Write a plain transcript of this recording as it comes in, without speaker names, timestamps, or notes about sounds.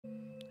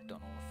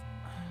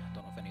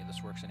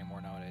this works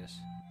anymore nowadays.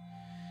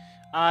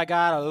 I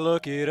gotta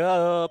look it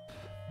up.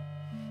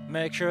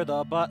 Make sure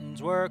the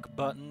buttons work.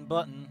 Button,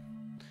 button.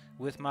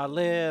 With my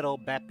little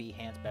bappy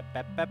hands. Bap,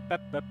 bap, bap,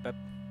 bap, bap, bap.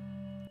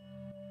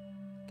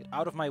 Get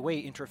out of my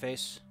way,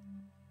 interface.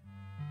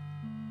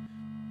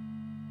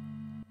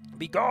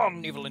 Be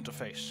gone, evil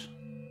interface.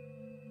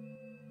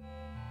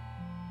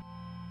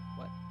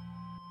 What?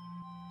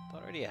 I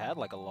thought I already had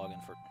like a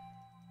login for...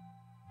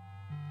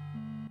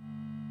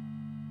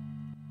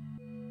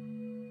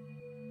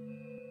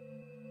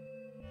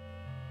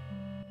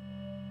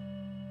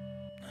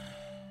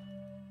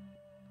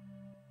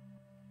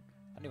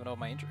 I don't even know if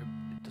my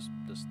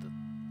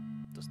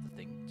does the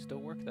thing still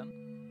work then?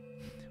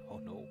 Oh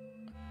no.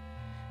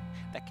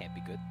 That can't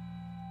be good.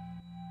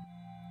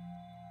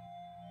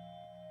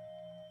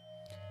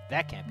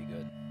 That can't be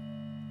good.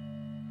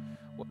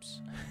 Whoops.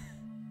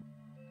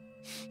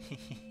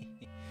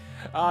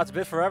 Ah, it's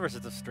been forever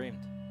since I've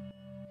streamed.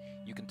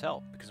 You can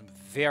tell, because I'm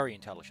very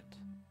intelligent.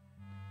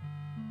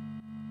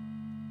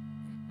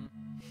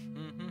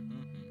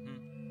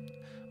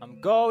 I'm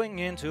going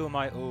into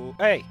my...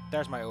 Hey,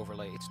 there's my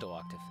overlay. It's still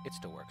active. It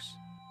still works.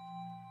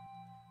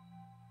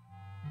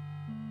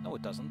 No,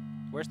 it doesn't.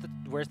 Where's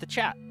the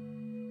chat?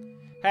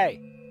 Hey!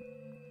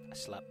 I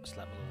slap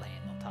my little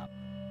hand on top.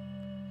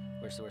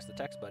 Where's the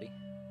text, buddy?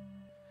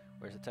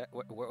 Where's the text?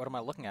 What am I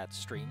looking at?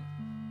 Stream?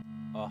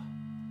 Oh.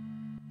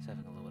 He's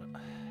having a little bit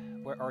of...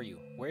 Where are you?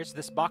 Where's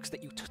this box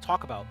that you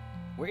talk about?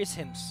 Where is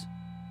Hims?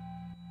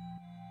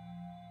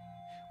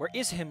 Where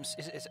is Hims?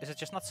 Is it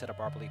just not set up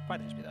properly? Why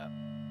did it be that?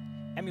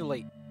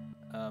 Emulate.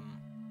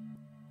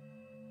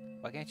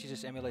 Why can't you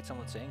just emulate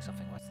someone saying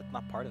something? Why is that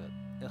not part of it?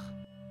 Ugh.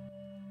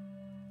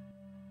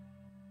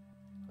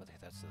 I think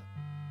that's the...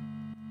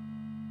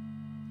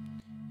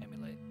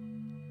 Emulate.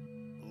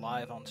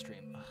 Live on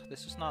stream. Ugh,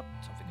 this is not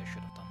something I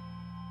should have done.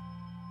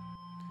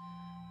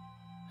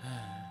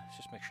 Let's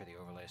just make sure the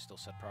overlay is still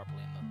set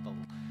properly, and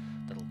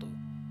that'll do.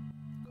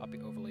 Copy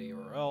overlay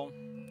URL.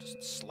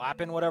 Just slap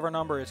in whatever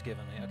number it's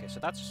given me. Okay, so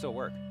that should still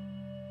work.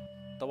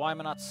 Though why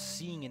am I not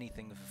seeing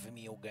anything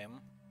Vimeo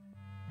game?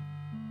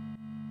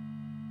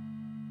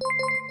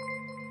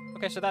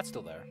 Okay, so that's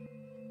still there.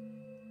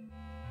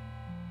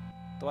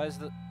 Why is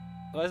the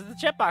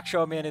chat box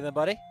showing me anything,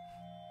 buddy?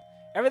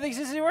 Everything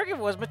seems to be working.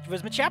 Was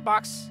my chat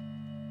box?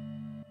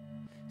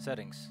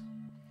 Settings.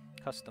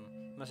 Custom.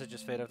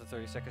 Messages fade after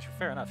 30 seconds.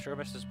 Fair enough. Sure,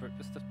 messages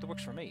that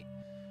works for me.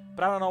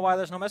 But I don't know why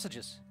there's no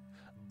messages.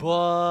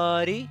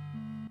 Buddy?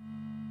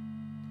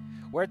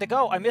 Where'd they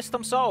go? I missed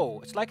them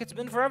so. It's like it's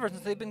been forever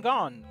since they've been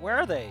gone. Where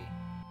are they?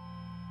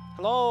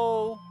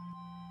 Hello?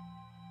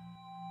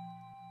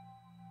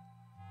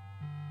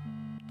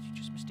 Did you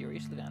just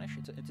mysteriously vanish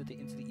into the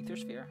ether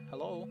sphere?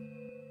 Hello?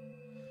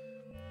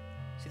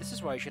 See, this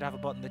is why you should have a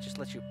button that just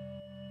lets you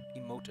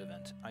emote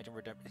event. Item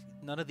redemption.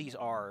 None of these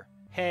are.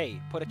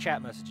 Hey, put a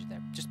chat message in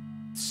there. Just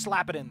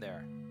slap it in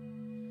there.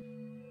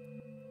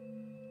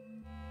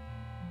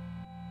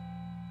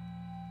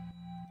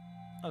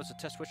 Oh, it's a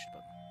test widget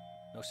button.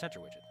 No center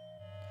widget.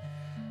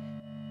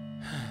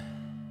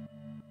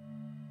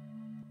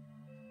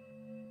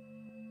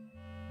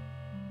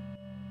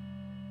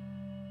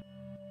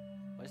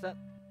 What is that?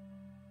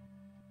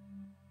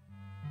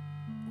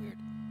 Weird.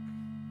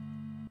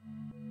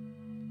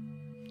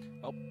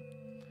 Oh,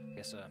 I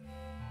guess,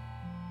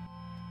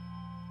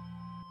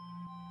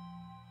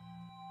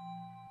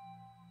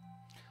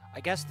 I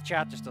guess the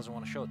chat just doesn't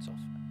want to show itself.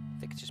 I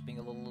think it's just being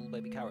a little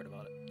baby coward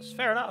about it. It's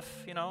fair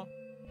enough, you know.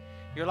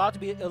 You're allowed to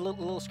be a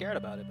little scared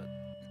about it, but...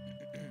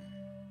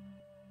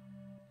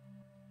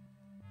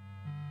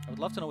 I would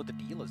love to know what the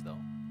deal is, though.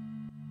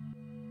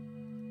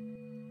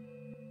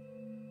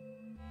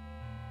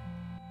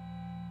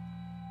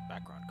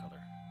 Background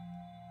color.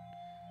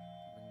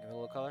 Give it a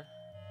little color.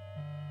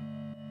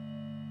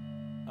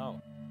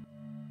 Oh.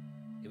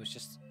 It was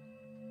just...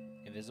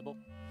 invisible?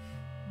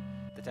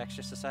 The text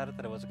just decided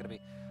that it wasn't going to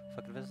be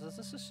fucking visible.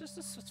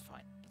 It's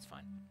fine. It's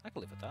fine. I can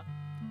live with that.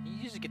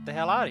 You just get the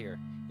hell out of here.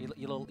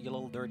 You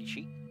little dirty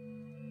cheat.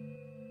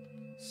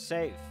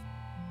 Save.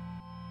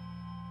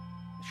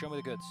 Show me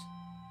the goods.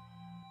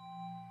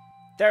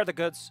 There are the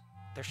goods.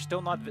 They're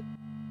still not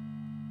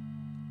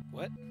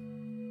what?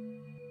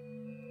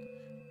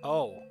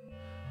 Oh.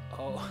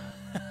 Oh.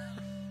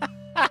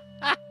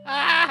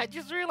 I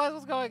just realized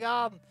what's going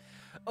on.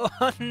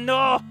 Oh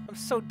no! I'm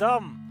so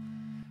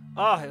dumb.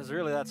 Oh, it was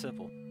really that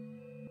simple.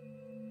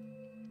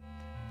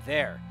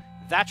 There.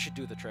 That should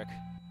do the trick.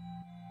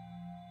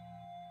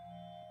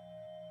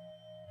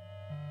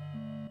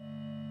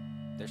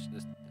 There's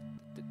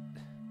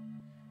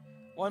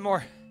one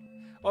more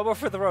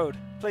for the road,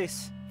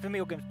 please.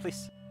 Vimeo games,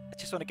 please. I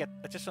just want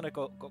to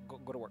go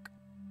to work.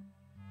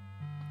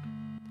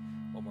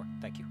 One more,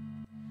 thank you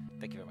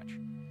very much.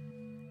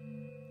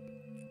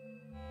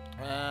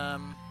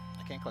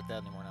 I can't collect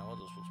that anymore now. We'll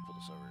just put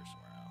this over here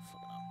somewhere now.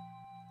 Fucking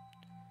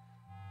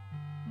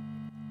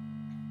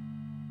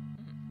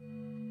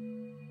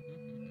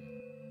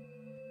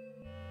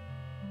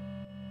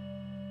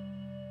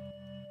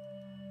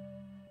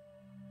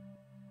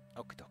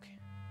hell. Okie dokie.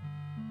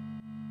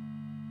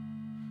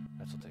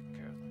 That's all taken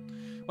care of.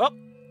 Well,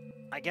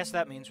 I guess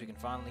that means we can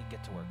finally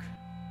get to work.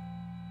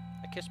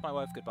 I kissed my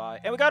wife goodbye,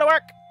 and we go to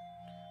work!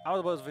 How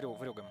about this video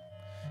game?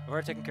 I've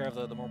already taken care of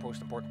the more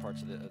most important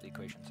parts of the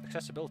equations.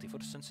 Accessibility,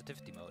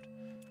 photosensitivity mode.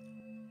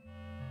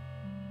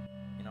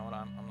 You know what?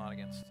 I'm not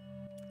against.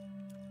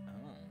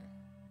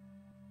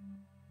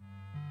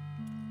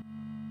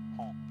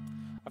 Oh.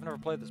 I've never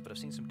played this, but I've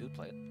seen some dude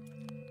play it.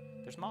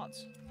 There's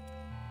mods.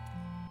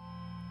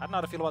 I don't know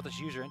how to feel about this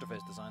user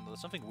interface design, though.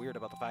 There's something weird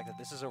about the fact that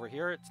this is over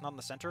here. It's not in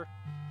the center.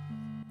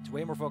 It's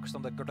way more focused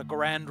on the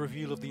grand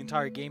reveal of the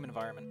entire game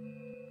environment.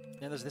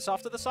 And there's this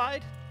off to the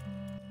side.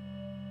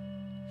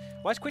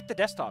 Why is quick the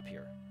desktop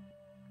here?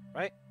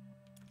 Right?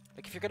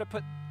 Like, if you're gonna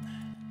put...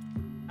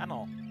 I don't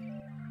know.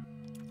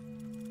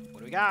 What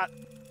do we got?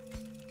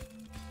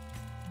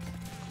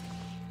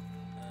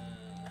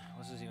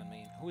 What does this even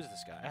mean? Who is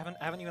this guy? I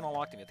haven't even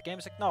unlocked him yet. The game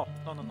is like, no.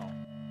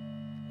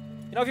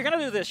 You know, if you're gonna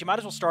do this, you might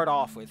as well start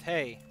off with,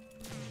 hey,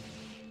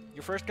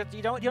 your first...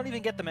 You don't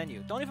even get the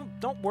menu.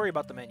 Don't worry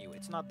about the menu.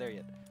 It's not there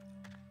yet.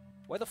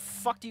 Why the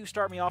fuck do you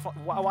start me off on...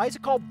 Why is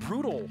it called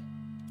brutal?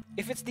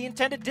 If it's the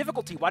intended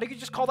difficulty, why don't you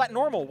just call that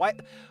normal? Why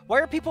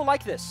are people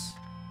like this?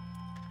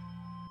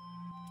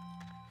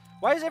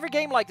 Why is every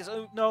game like this?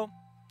 No.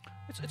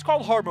 It's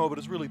called hard mode, but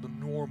it's really the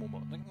normal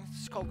mode. Like,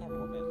 it's called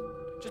normal mode, man.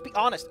 Just be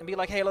honest and be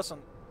like, hey, listen,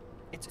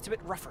 it's a bit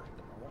rougher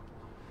than normal.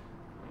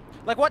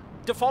 Like, what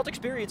default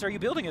experience are you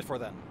building it for,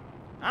 then?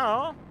 I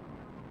don't know.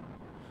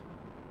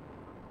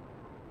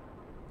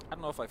 I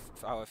don't know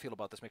how I feel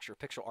about this mixture of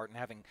pixel art and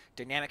having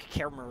dynamic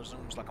camera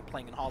zooms like I'm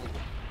playing in Hollywood.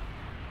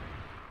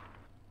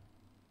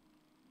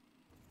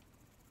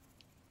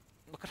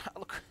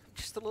 Look,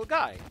 just a little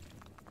guy.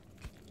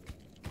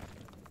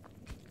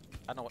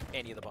 I don't know what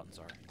any of the buttons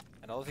are.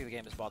 And I don't think the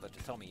game has bothered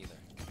to tell me either.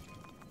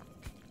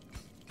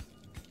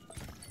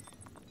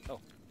 Oh.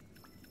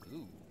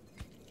 Ooh.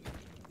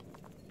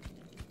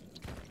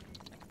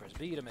 I can press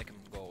B to make him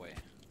go away.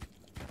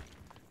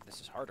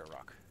 This is harder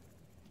rock.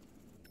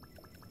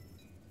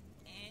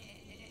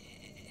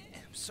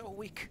 I'm so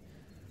weak.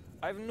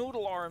 I have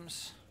noodle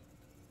arms.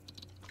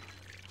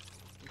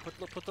 Put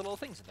the little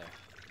things in there.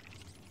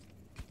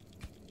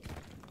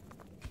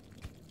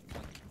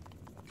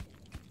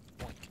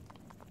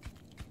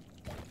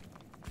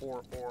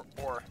 Or.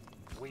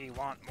 We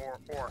want more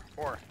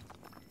or.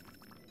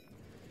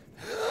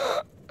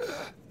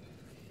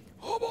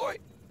 Oh boy!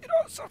 You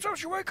know,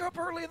 sometimes you wake up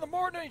early in the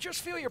morning and you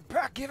just feel your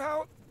back give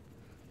out.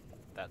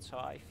 That's how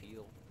I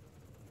feel.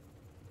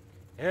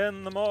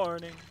 In the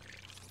morning.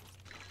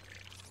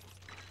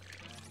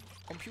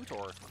 Computer.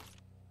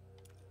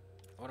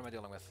 What am I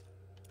dealing with?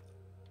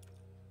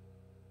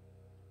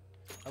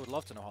 I would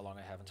love to know how long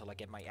I have until I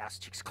get my ass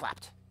cheeks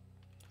clapped.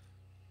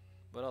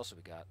 What else have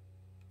we got?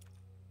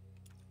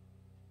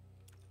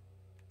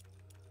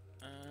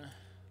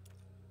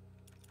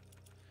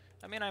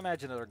 I mean, I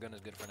imagine that our gun is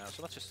good for now,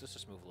 so let's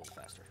just move a little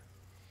faster.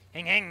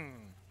 Hing hing!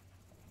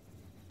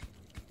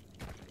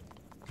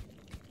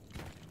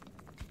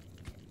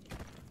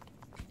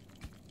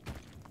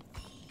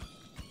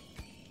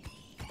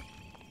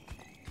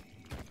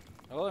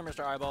 Hello there,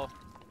 Mr. Eyeball.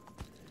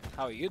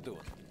 How are you doing?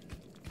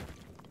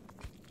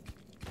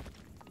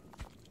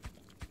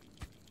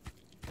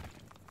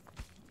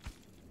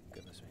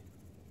 Goodness me.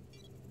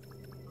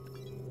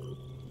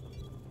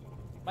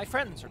 My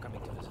friends are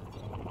coming to visit.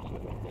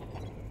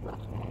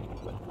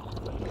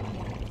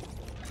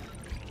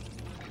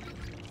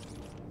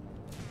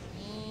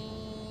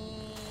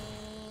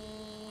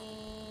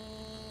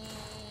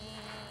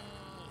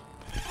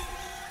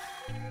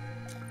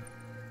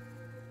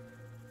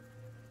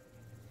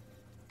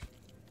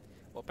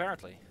 Well,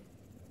 apparently.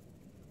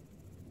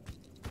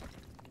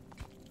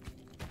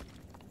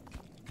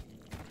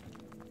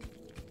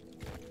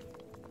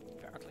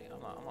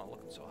 I'm not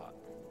looking so hot.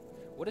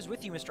 What is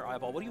with you, Mr.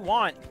 Eyeball? What do you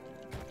want?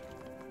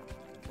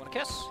 You want a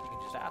kiss? You can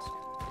just ask.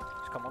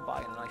 Just come on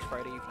by on a nice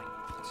Friday evening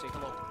and say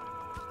hello.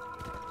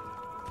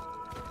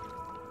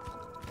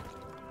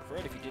 I'm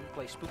afraid if you didn't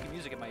play spooky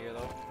music in my ear,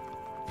 though.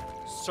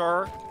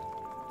 Sir?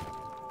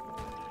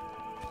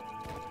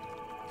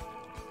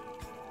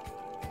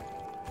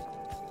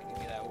 Give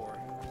me that ore.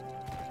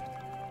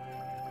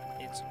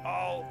 It's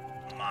all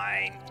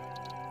mine.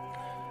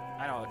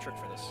 I know a trick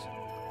for this.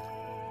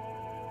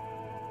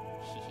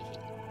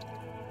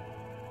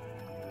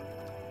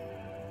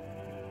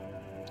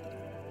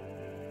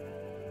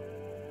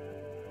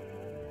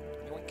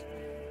 Yoink.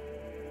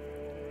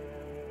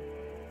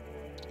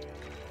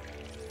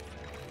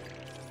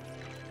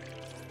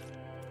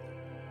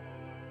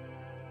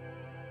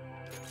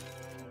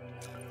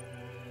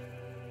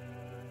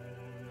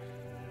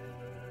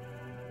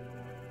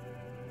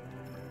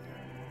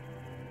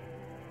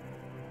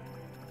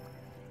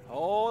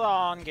 Hold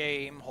on,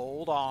 game.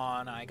 Hold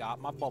on. I got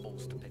my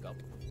bubbles to pick up.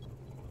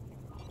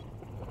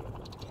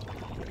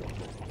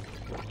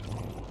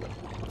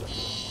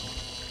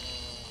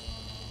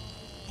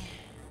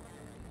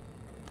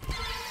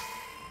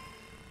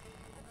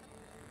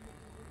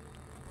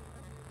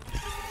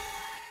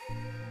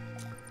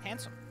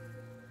 Handsome.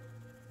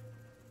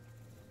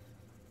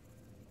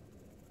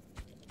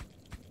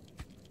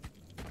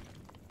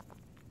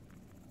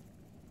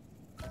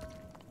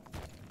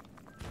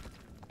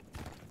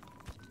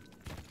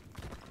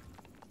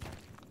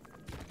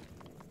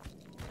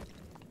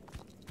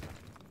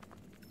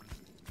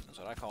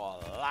 what I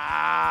call a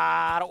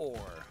lot of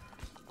ore.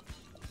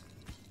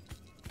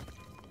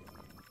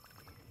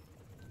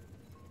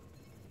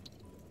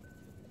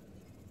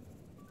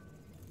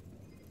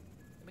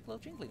 They make little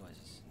jingly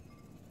noises.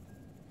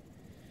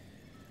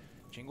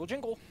 Jingle,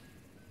 jingle.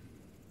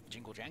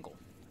 Jingle, jangle.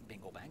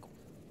 Bingle, bangle.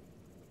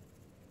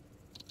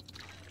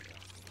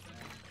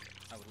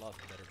 I would love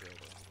a better build.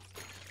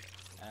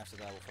 And after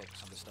that, we'll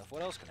focus on this stuff.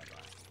 What else can I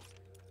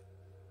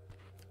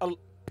buy?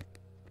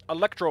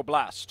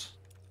 Electroblast.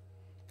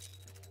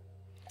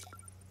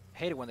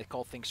 Hate it when they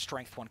call things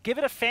Strength 1. Give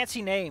it a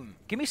fancy name.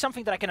 Give me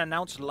something that I can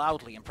announce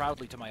loudly and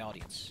proudly to my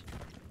audience.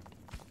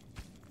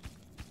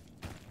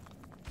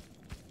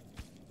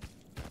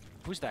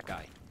 Who's that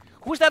guy?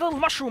 Who's that little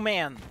mushroom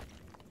man?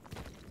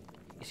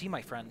 Is he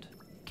my friend?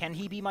 Can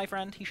he be my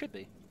friend? He should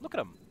be. Look at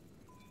him.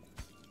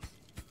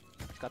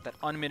 He's got that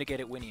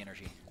unmitigated Winnie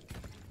energy.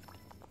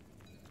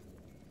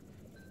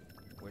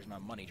 Where's my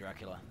money,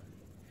 Dracula?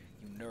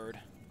 You nerd.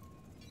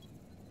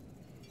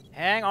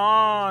 Hang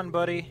on,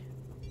 buddy.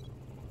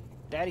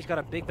 Daddy's got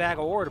a big bag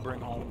of ore to bring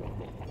home.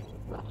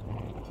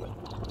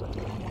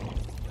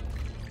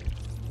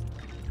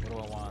 What do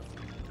I want?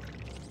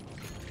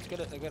 Let's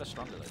get a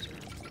stronger laser.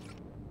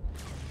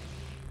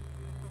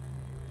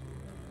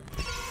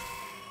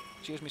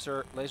 Excuse me,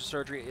 sir. Laser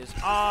surgery is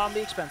on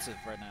the expensive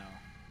right now.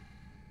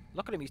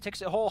 Look at him. He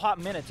takes a whole hot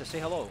minute to say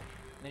hello.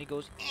 And then he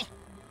goes, eh.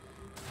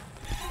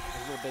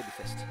 His little baby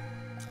fist. Do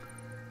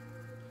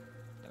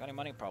I got any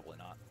money? Probably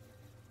not.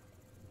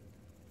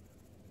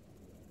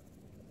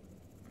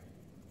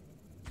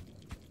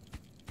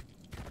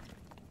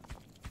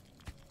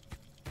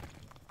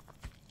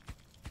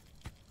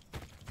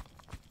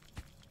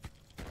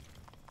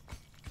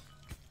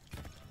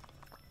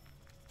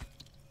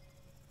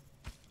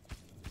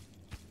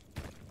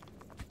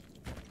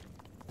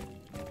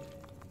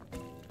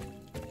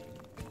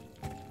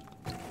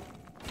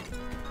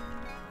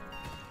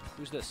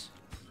 Who's this?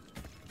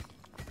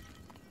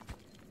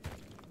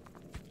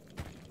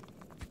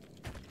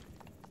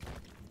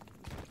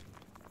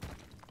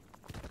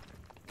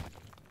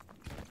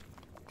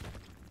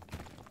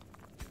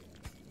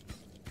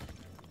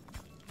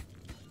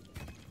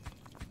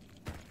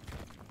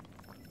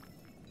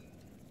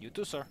 You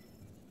too, sir.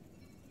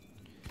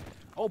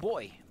 Oh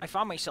boy, I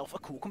found myself a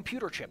cool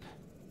computer chip.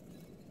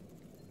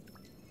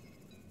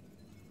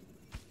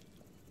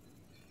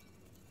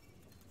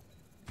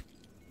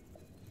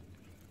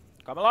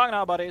 Come along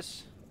now,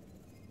 buddies.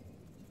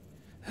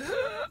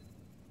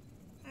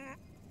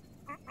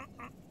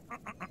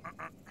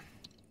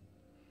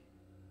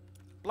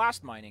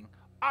 Blast mining.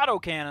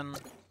 Auto-cannon.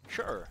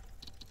 Sure.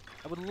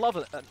 I would love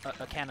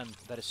a cannon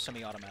that is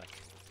semi-automatic.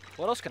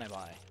 What else can I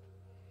buy?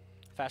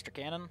 Faster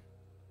cannon?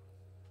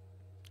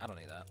 I don't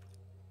need that.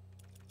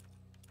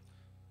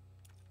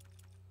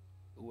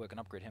 Ooh, I can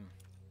upgrade him.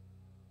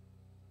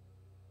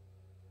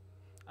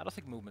 I don't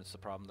think movement's the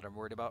problem that I'm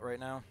worried about right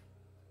now.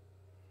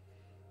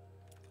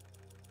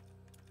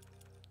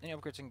 Any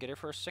upgrades I can get here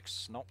for a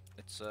 6? Nope.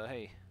 It's,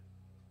 hey.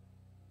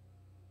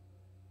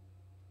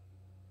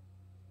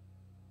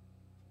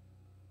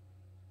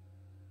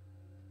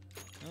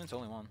 It's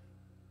only one.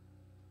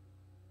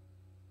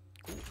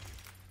 Cool.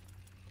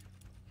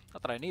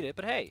 Not that I need it,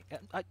 but hey.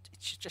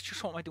 It's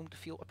just what am I doing to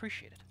feel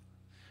appreciated?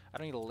 I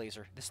don't need a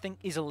laser. This thing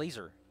is a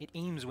laser. It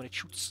aims when it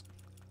shoots.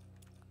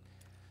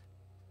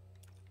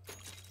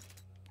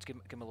 Let's give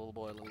him a little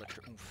boy a little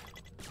extra oomph.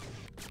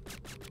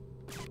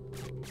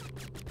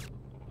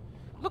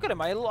 Look at him,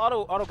 my little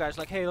auto guy's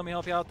like, hey, let me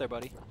help you out there,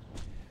 buddy.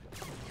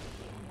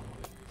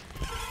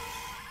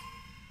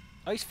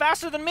 Oh, he's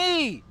faster than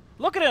me!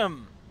 Look at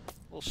him!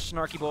 Little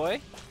snarky boy.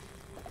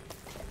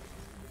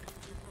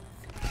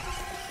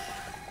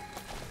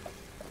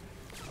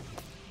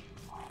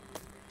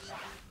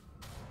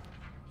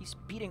 He's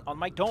beating on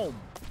my dome.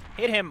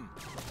 Hit him!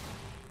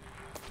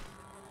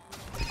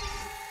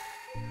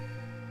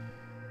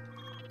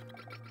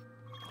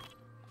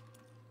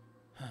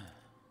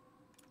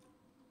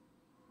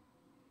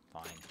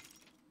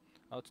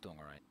 Oh, it's doing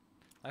alright.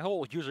 My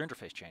whole user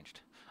interface changed.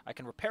 I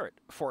can repair it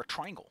for a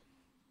triangle.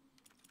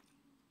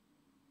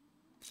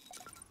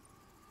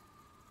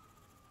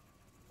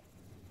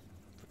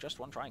 For just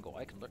one triangle,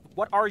 I can learn.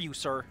 What are you,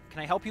 sir? Can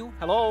I help you?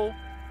 Hello?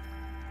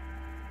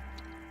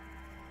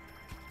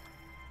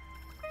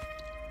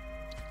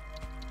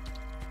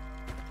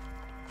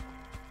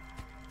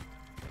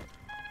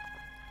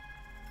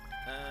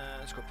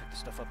 Let's go pick this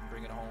stuff up and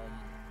bring it home.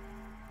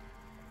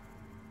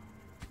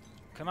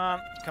 Come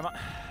on, come on.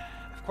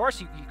 Of course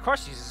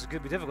he's going to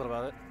be difficult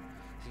about it.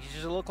 He's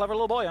just a little clever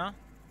little boy, huh?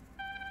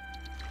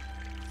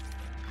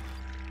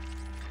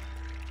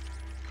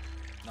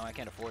 No, I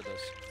can't afford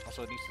this.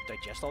 Also, it needs to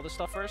digest all this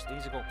stuff first. It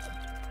needs to go...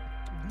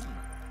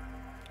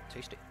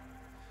 Tasty.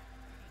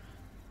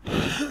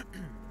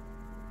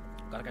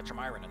 Gotta get some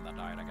iron in that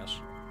diet, I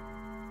guess.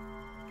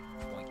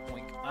 Boink,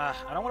 boink.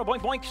 I don't want to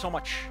boink, boink so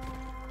much.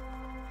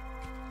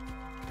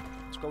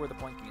 Let's go where the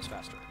boinking is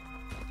faster.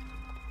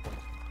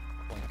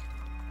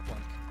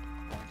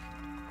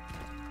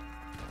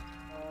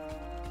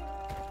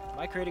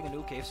 I creating a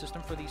new cave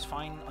system for these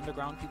fine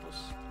underground peoples?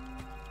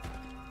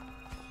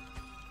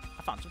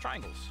 I found some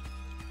triangles.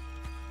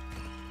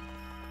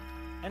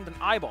 And an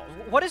eyeball.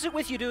 What is it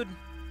with you, dude?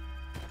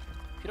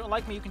 If you don't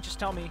like me, you can just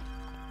tell me.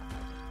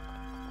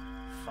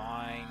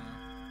 Fine.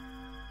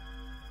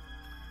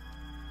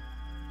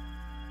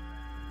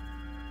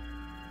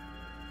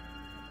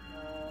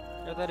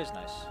 Yeah, that is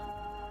nice.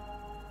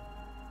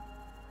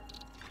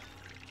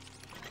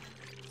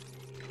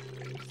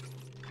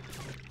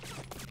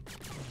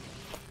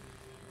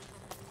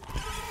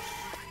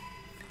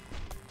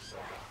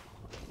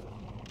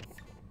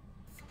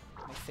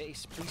 My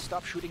face, please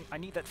stop shooting. I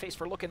need that face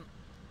for looking.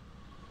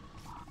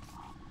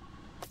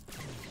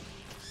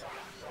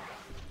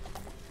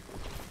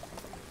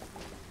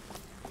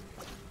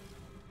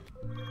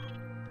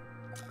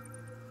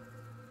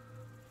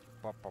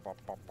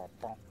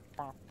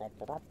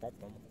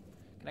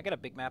 Can I get a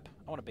big map?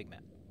 I want a big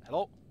map.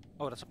 Hello?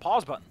 Oh, that's a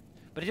pause button.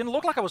 But it didn't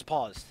look like I was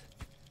paused.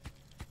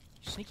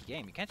 Sneaky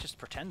game. You can't just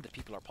pretend that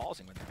people are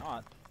pausing when they're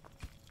not.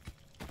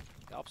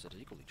 The opposite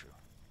is equally true.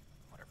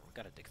 Whatever. We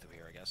gotta dig through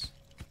here, I guess.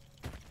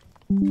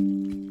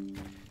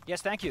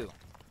 Yes, thank you.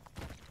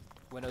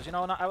 Windows. You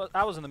know,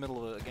 I was in the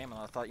middle of a game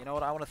and I thought, you know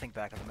what? I want to think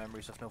back on the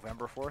memories of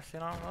November 4th. You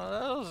know,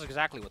 that was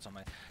exactly what's on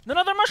my...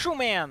 Another Mushroom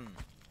Man!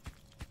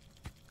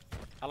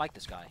 I like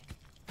this guy.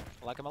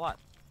 I like him a lot.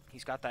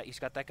 He's got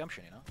that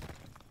gumption, you know?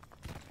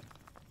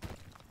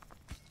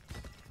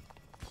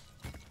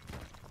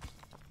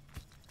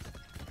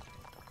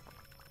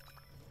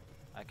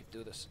 I could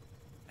do this.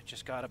 I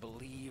just gotta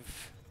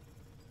believe.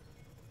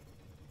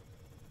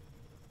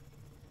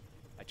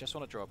 I just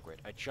want a draw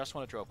upgrade. I just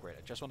want a draw upgrade.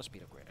 I just want a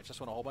speed upgrade. I just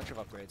want a whole bunch of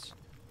upgrades.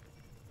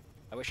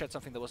 I wish I had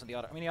something that wasn't the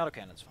auto... I mean, the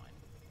autocannon's fine.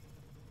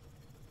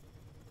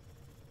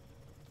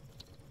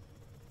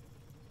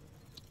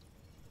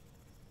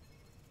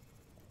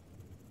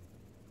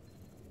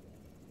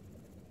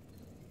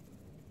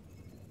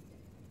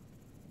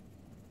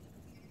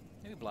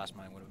 Maybe Blast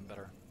Mine would have been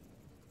better.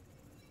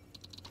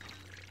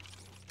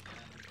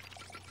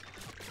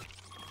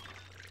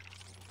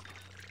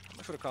 How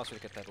much would it cost me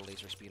to get that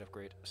laser speed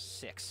upgrade?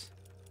 6.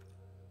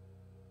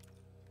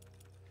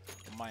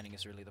 The mining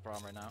is really the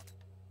problem right now.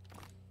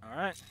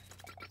 Alright.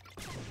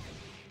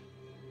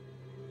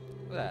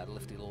 Look at that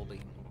lifty little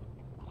beam.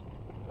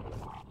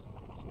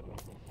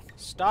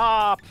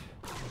 Stop!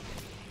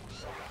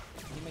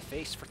 Give me my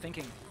face for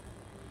thinking.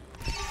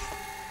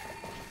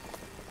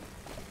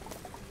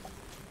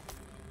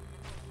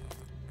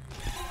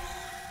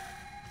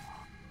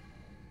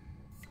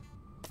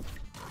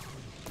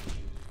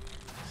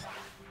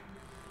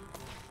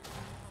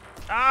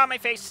 Ah, my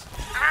face!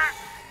 Ah!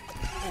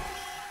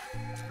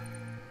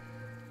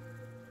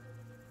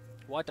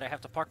 Why did I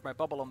have to park my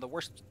bubble on the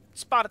worst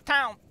spot of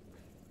town?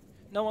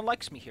 No one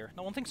likes me here.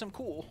 No one thinks I'm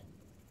cool.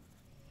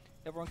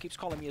 Everyone keeps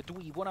calling me a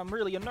dweeb when I'm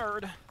really a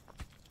nerd.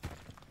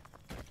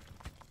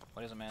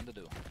 What is a man to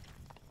do?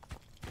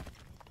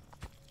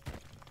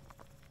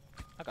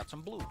 I got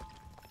some blue.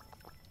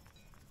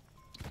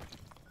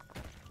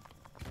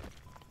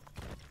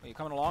 Are you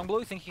coming along,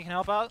 Blue? Think you can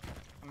help out?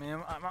 I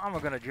mean, I'm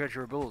not gonna judge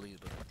your abilities,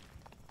 but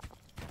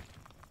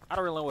I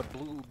don't really know what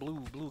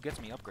blue gets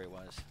me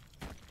upgrade-wise.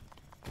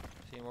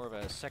 See, more of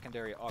a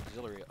secondary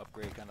auxiliary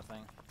upgrade kind of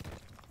thing.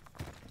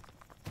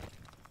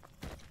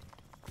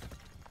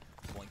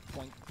 Boink,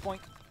 boink,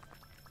 boink.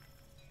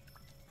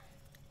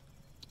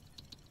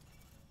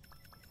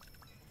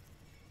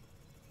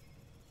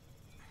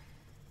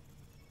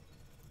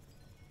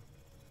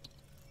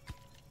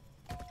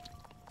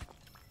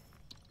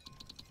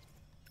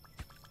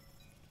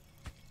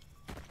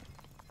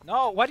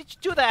 No, why did you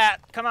do that?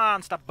 Come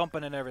on, stop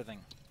bumping and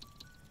everything.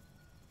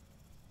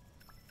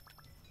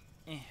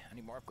 I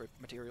need more upgrade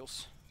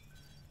materials.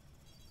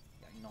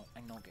 Yeah,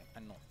 I know, game. I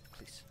know.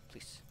 Please,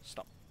 please,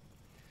 stop.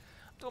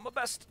 I'm doing my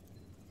best.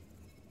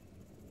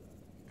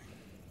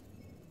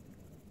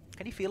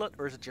 Can you feel it,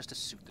 or is it just a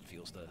suit that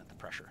feels the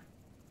pressure?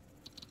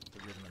 The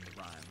rhythm and the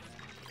rhyme.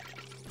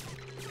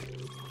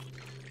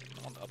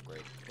 I want the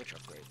upgrade. Which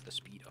upgrade? The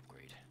speed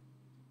upgrade.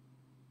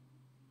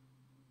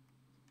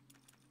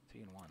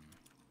 3 in 1.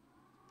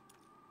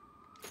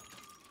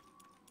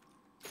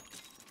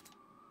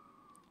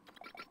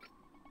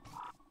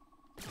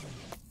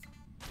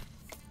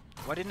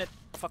 Why didn't it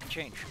fucking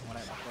change when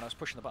I was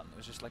pushing the button? It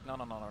was just like, no,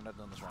 I'm not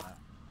doing this right now.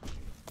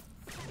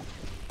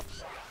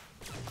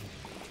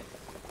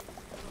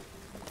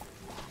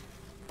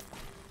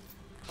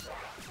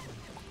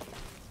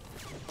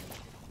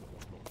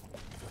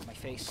 My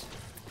face.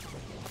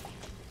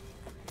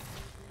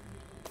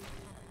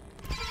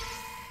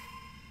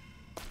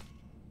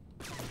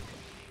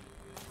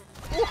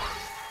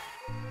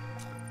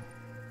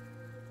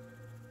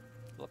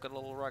 Look at a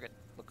little rugged.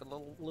 Look at a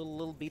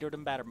little beatered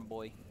and battered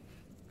boy.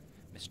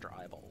 Mr.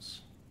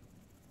 Eyeballs.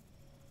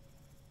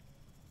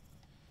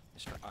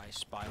 Mr. I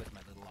Spy with my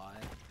little eye.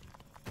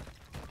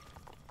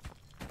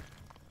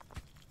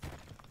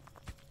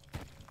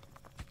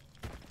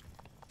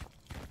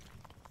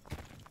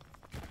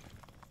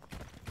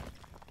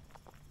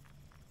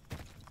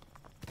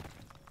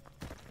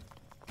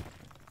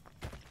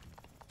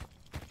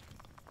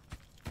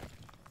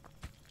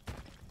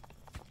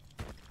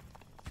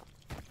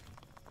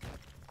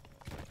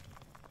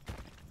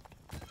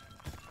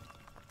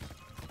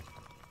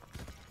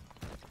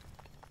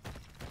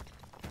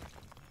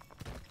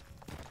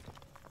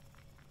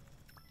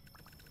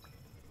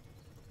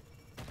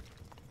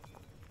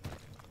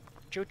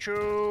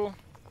 Choo-choo!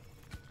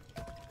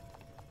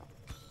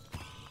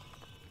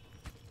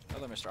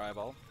 Another Mr.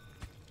 Eyeball.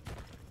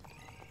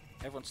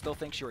 Everyone still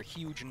thinks you're a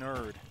huge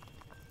nerd.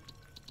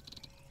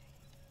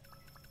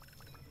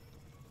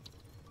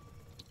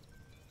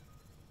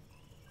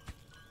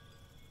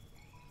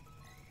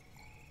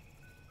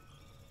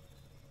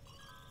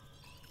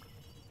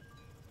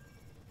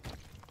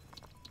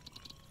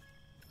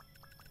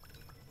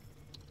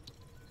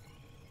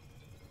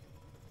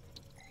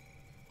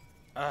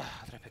 How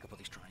did I pick up all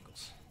these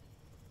triangles?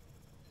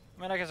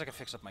 I mean, I guess I could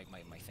fix up my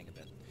thing a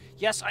bit.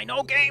 Yes, I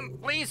know, game!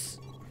 Please!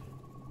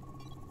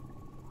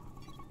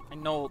 I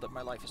know that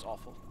my life is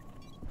awful.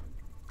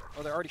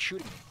 Oh, they're already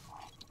shooting me.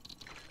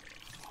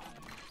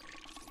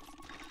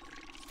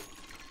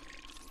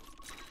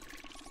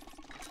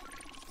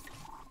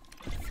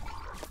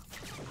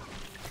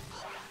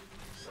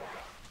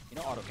 You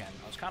know, AutoCAN,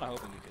 I was kind of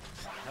hoping you could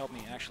help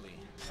me actually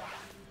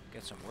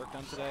get some work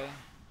done today.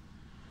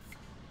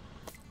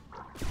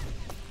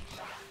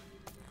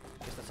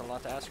 Guess that's a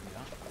lot to ask me,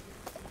 huh?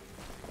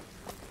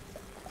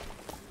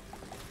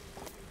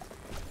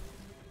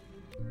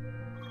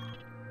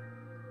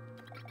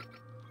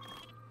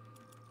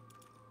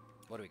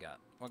 What do we got?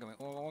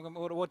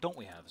 What don't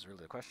we have is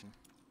really the question.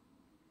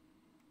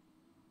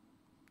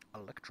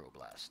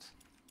 Electroblast.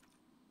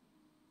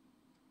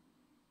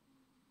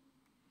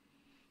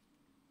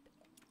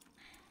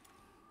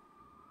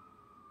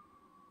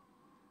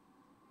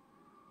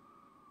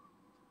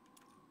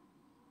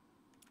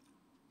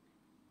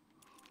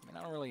 I mean,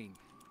 I don't really...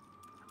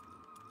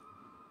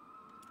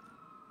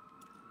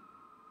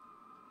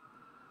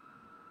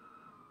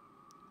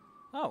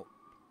 Oh.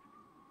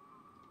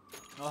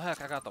 Oh,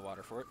 heck, I got the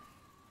water for it.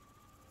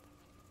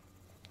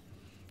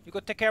 You go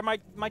take care of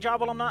my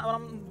job while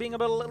I'm being a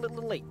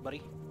little late,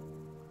 buddy.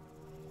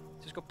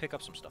 Just go pick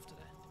up some stuff today.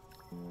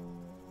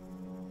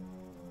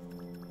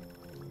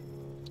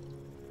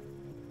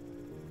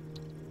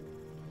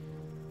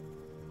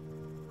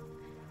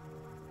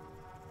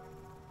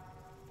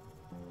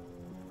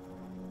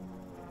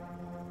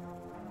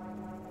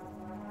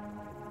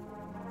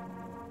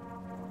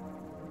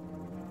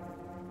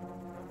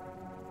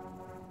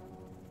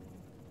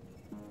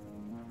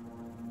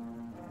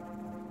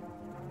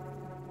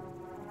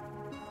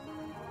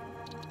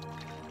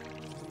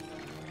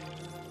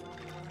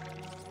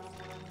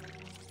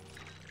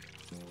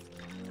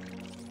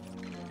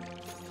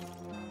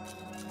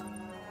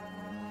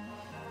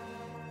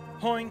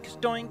 Hoinkus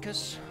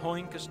doinkus,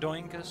 hoinkus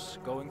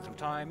doinkus, going through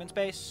time and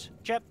space.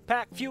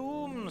 Jetpack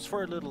fumes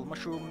for a little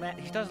mushroom man.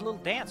 He does a little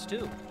dance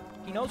too.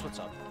 He knows what's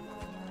up.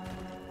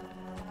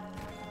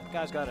 The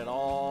guy's got it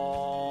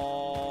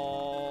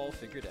all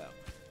figured out.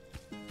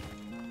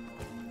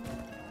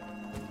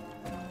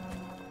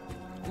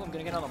 Ooh, I'm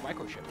gonna get another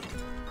microchip.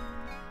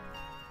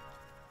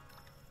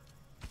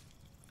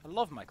 I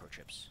love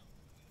microchips.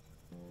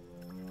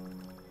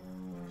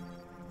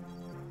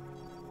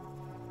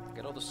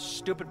 Get all this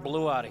stupid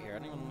blue out of here. I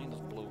don't even need this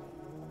blue.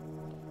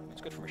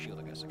 It's good for my shield,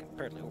 I guess. I can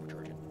apparently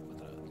overcharge it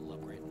with a little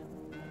upgrade.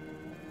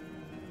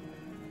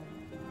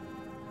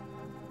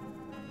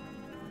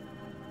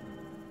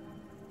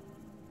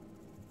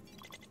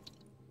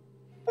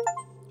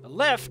 A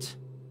lift?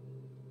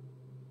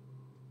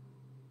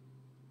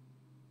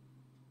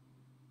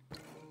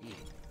 Yeah.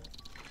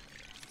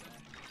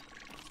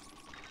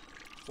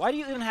 Why do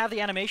you even have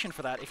the animation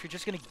for that if you're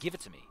just gonna give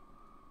it to me?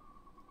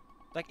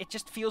 Like, it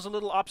just feels a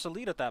little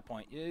obsolete at that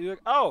point. You're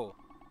like, oh!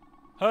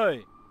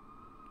 Hey!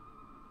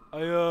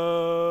 I,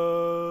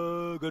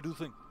 gotta do the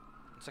thing.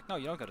 It's like, no,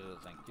 you don't gotta do the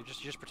thing. You're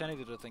just pretending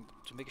to do the thing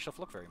to make yourself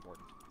look very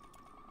important.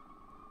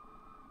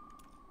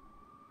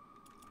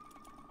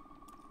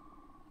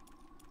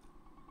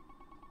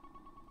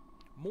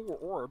 More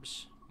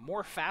orbs.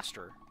 More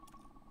faster.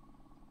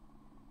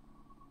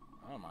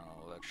 I don't mind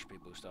all the extra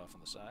speed boost off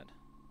on the side.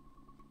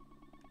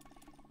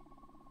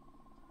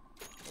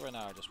 Right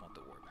now, I just want the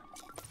orb.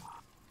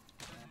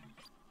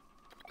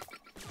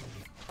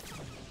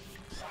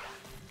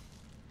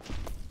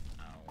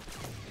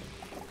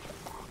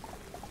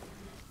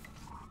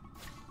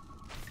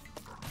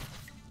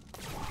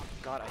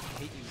 God, I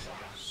hate you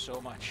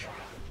so much.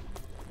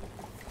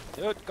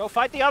 Dude, go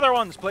fight the other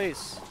ones,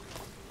 please.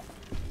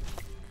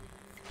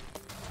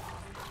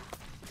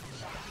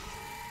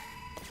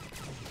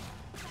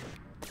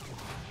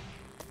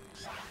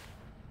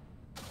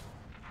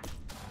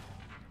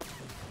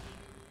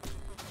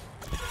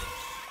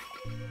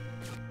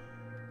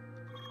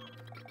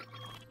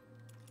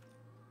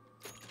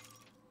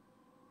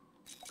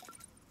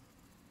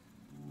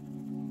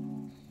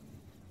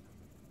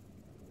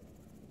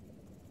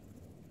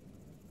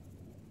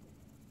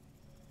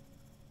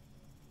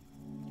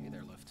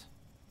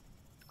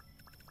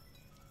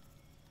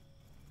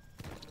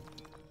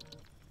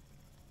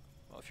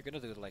 If you're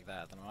gonna do it like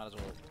that, then I might as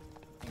well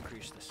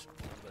increase this a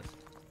little bit.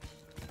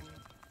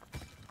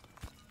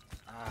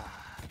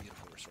 Ah,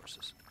 beautiful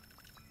resources.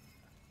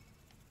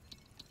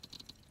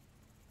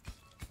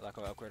 I like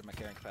how I upgraded my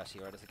carrying capacity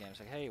right at the game.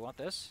 It's like, hey, you want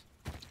this?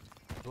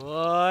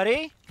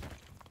 Buddy?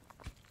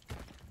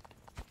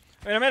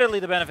 I mean, admittedly,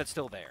 the benefit's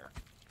still there.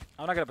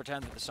 I'm not going to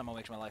pretend that this somehow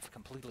makes my life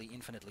completely,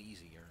 infinitely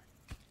easier.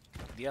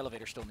 The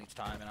elevator still needs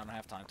time, and I don't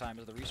have time. Time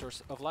is the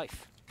resource of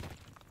life.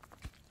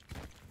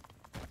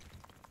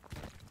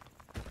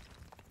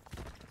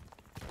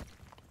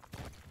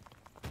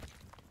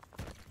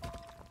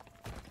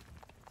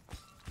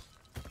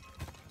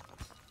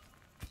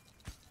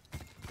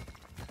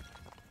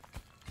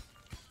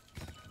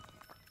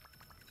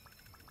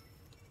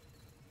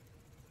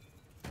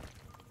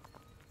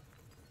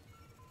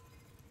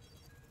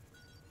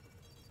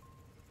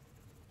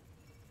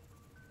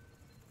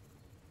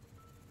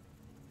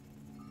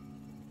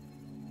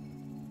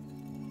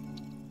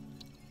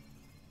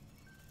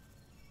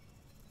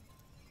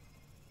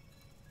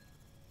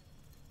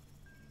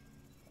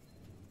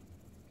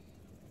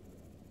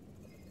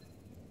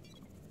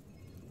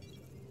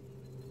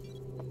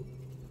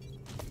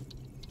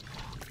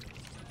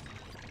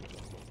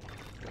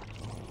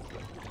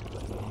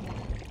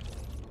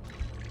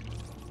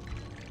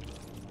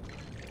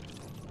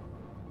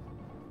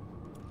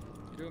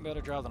 You're doing a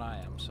better job than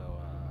I am,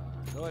 so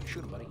go ahead and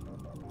shoot him, buddy.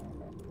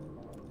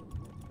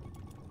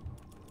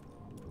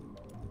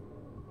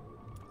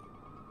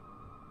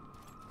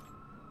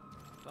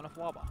 Don't have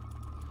Wawa.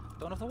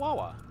 Don't have the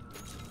Wawa.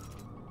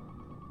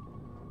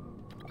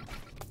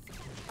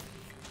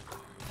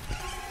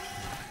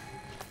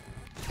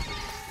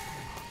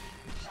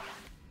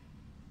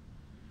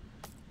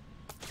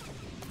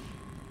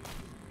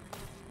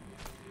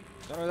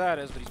 Don't know who that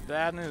is, but he's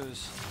bad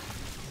news.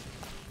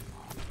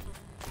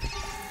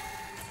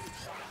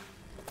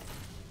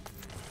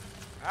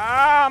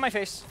 Ah, my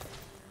face.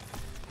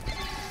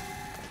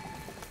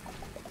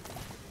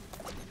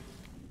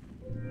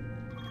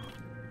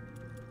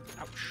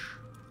 Ouch.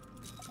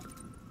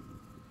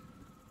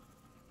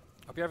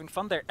 Hope you're having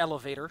fun there,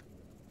 elevator.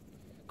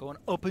 Going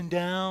up and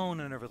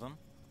down and everything.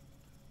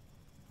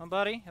 Huh,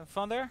 buddy? Having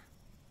fun there?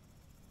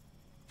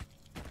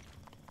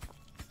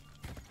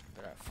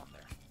 Better have fun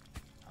there.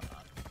 I'm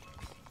not.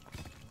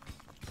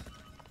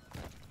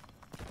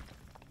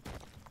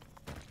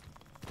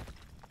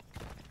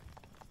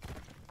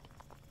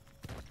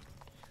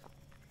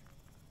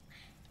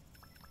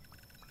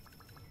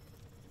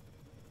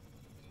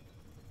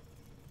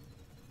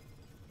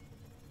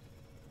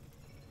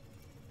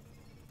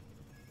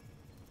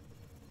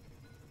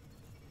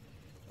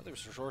 Well,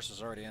 there's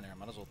resources already in there.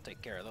 Might as well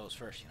take care of those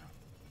first, you know.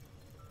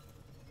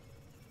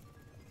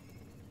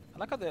 I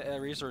like how the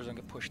resources don't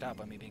get pushed out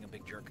by me being a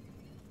big jerk.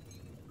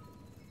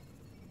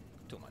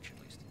 Too much,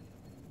 at least.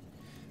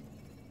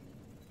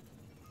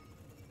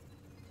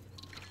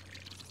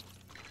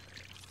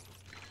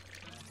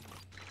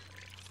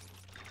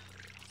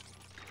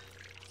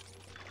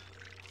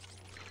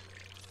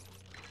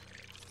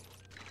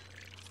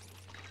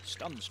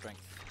 Stun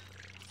strength.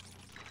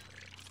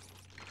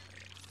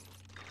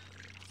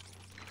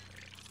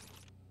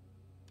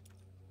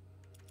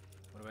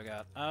 What do I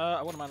got?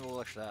 I wouldn't mind a little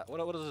extra that.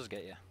 What does this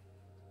get you?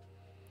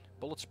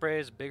 Bullet spray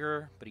is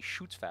bigger, but he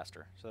shoots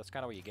faster. So that's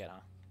kind of what you get, huh?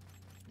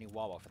 You need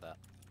Wawa for that.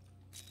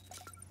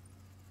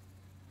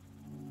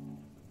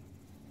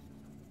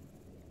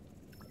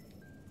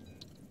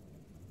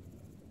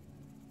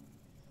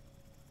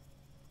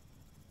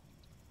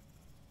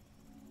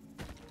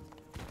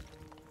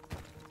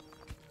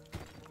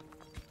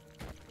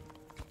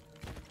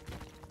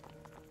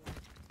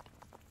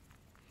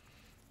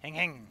 Hang,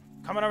 hang.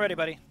 Coming already,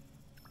 buddy.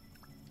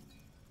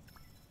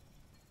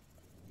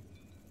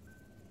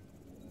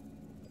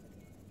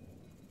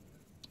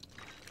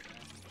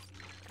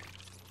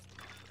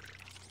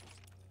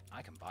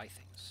 I can buy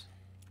things.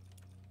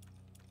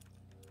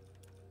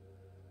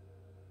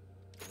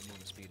 The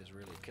movement speed is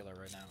really killer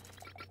right now.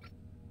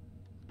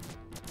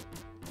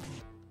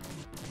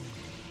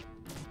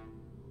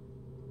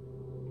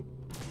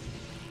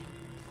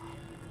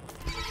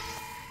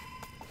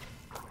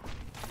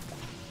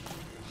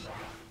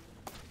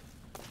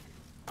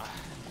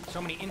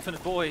 So many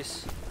infinite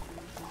boys.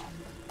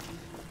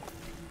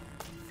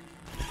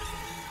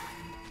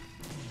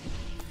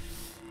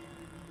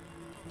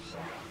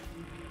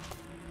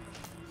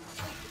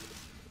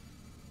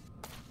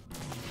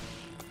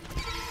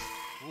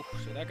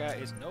 So that guy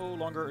is no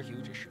longer a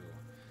huge issue.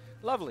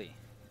 Lovely.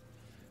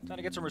 Time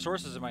to get some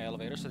resources in my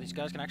elevator so these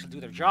guys can actually do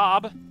their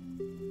job.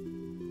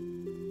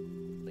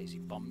 Lazy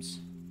bums.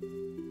 I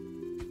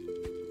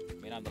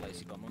mean, I'm the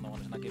lazy bum. I'm the one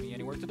who's not giving you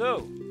any work to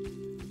do.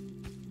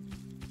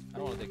 I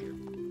don't want to dig here.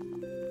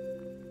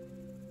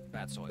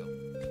 Bad soil.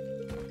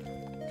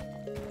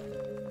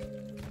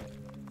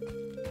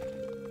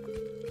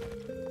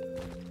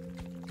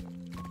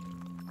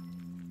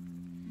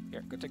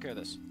 Here, go take care of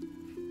this.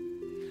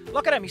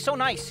 Look at him, he's so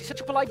nice. He's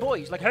such a polite boy.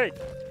 He's like, hey,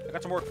 I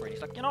got some work for you.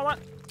 He's like, you know what?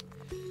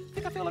 I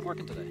think I feel like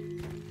working today.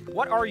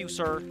 What are you,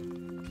 sir?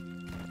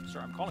 Sir,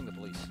 I'm calling the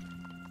police.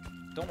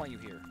 Don't want you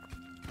here. I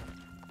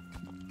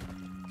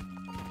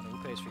don't know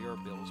who pays for your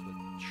bills, but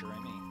sure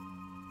ain't me.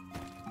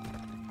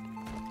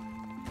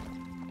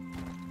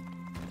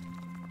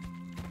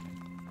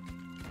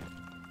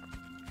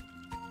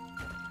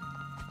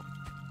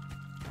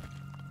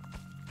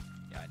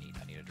 Yeah, I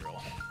need a drill.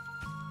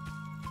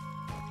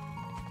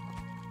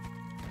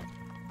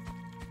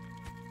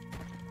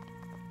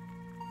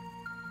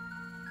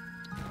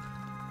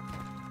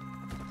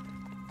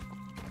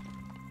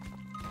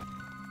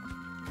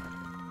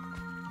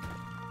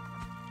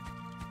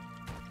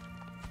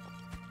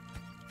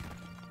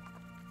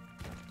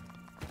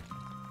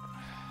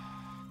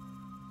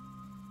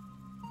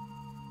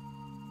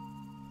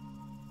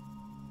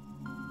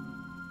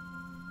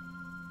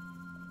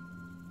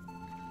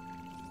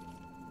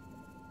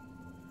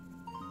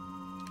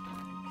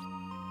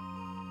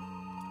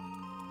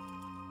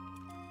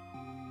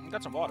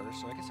 Got some water,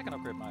 so I guess I can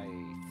upgrade my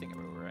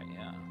thingamaboo, right?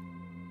 Yeah.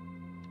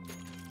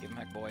 Give him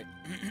heck, boy.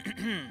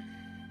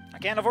 I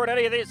can't afford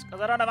any of these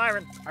because I don't have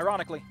iron,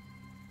 ironically.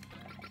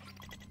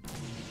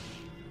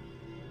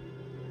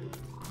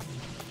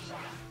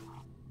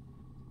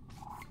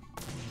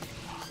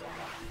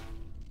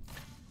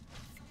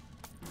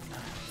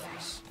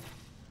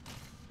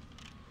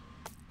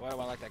 Why do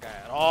I like that guy?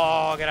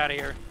 Oh, get out of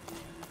here.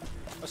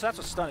 Oh, so that's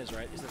what stun is,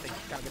 right? Is that they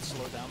kind of get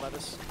slowed down by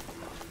this?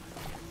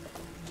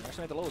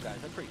 Actually, the little guys,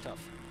 they're pretty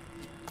tough.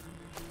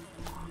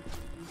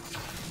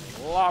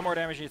 A lot more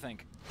damage than you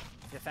think.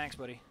 Yeah, thanks,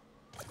 buddy.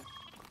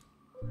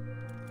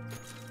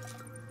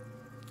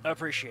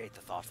 Appreciate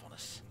the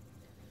thoughtfulness.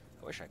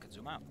 I wish I could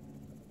zoom out.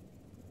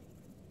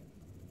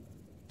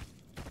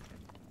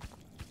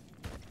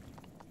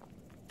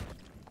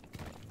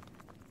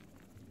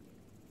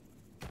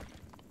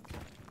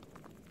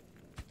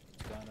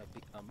 It's gonna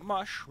be a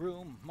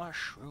mushroom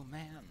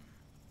man.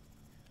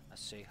 I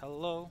say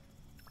hello,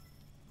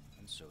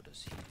 and so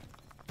does he.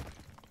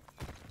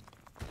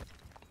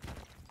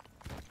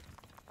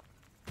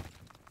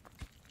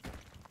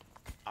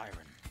 Iron.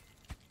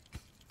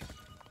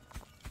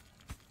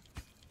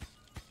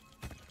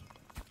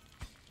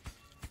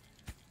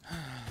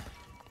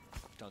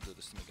 Don't do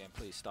this to me again,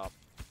 please stop.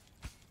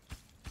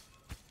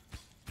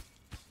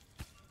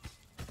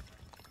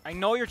 I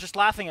know you're just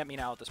laughing at me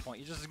now at this point.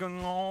 You're just going,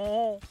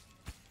 oh.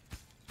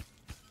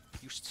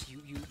 You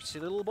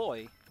silly little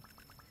boy.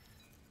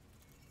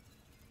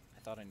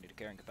 I thought I needed a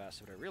carrying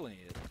capacity. What I really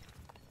needed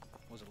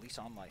was a lease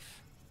on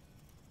life.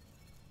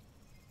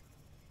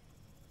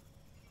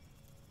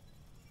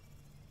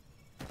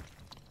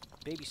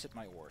 Babysit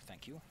my ore,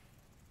 thank you.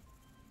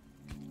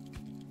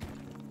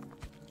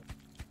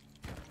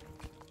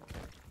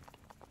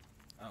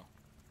 Oh,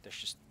 there's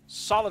just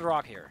solid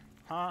rock here,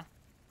 huh?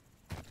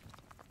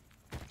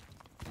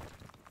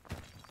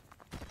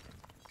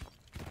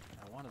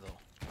 I want it though.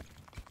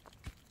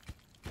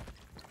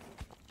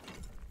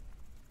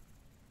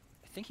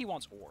 I think he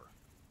wants ore.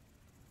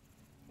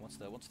 What's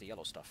the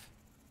yellow stuff?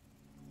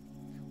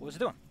 What was it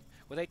doing?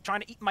 Were they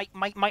trying to eat my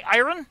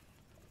iron?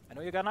 I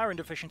know you got an iron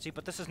deficiency,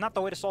 but this is not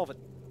the way to solve it.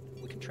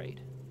 We can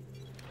trade.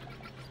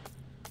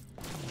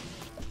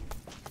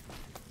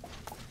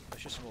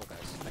 There's just some little guys.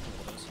 I can deal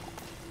with those.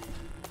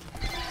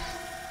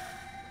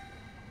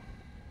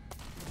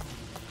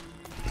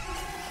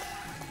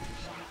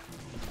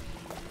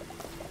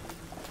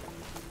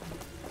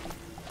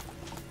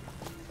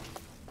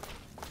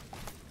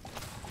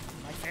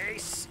 My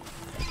face!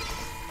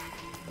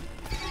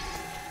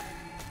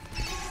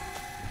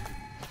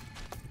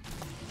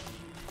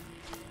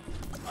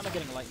 I'm not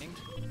getting lightning.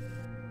 Is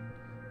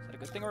that a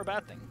good thing or a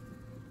bad thing?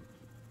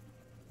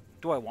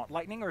 Do I want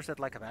lightning or is that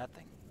like a bad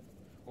thing?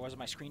 Or is it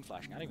my screen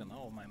flashing? I don't even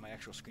know. My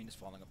actual screen is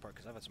falling apart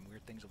because I've had some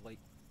weird things of late.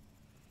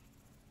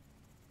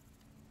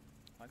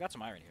 Well, I got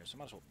some iron here, so I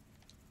might as well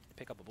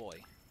pick up a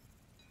boy.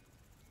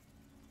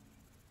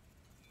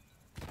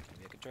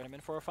 Maybe I could turn him in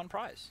for a fun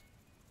prize.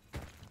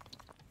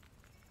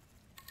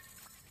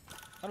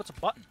 Oh, it's a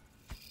button.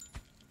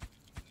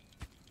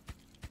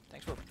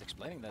 Thanks for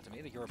explaining that to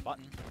me, that you're a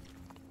button.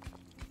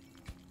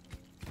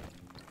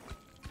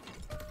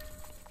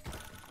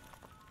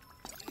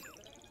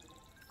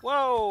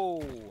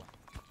 Whoa!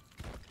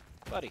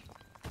 Buddy,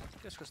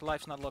 just because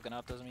life's not looking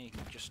up doesn't mean you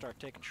can just start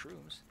taking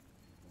shrooms.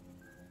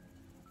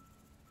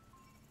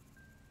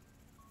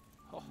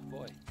 Oh,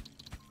 boy.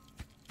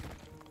 Didn't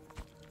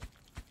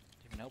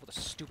even help with the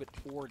stupid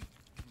ore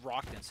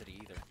rock density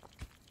either.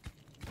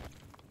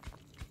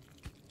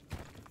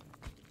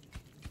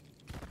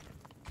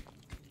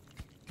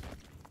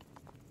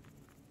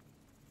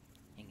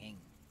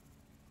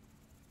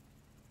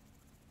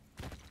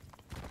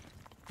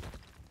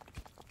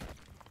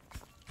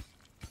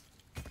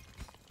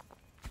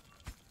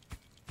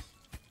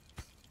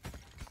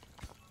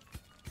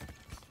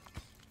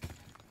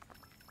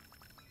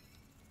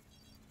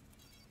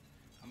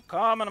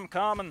 I'm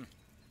coming.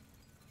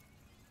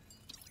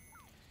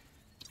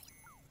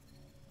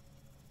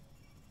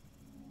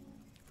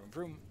 Vroom,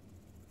 vroom.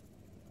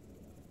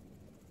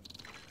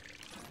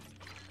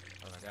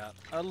 Well, I got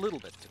a little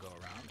bit to go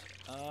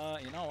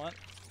around. You know what?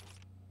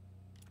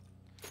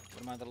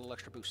 Wouldn't mind that little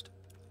extra boost.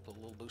 Put a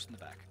little boost in the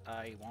back.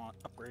 I want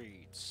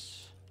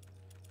upgrades.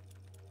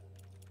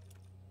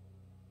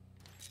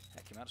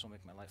 Heck, you might as well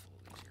make my life a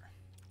little easier.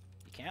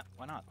 You can't?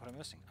 Why not? What am I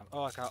missing?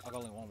 Oh, I got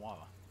only one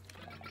lava.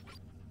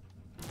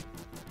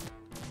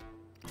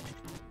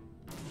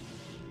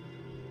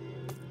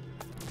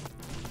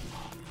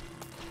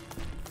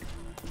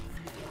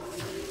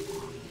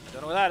 I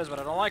don't know what that is, but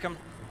I don't like him.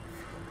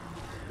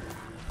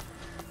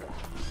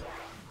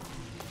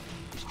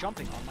 He's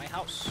jumping on my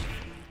house.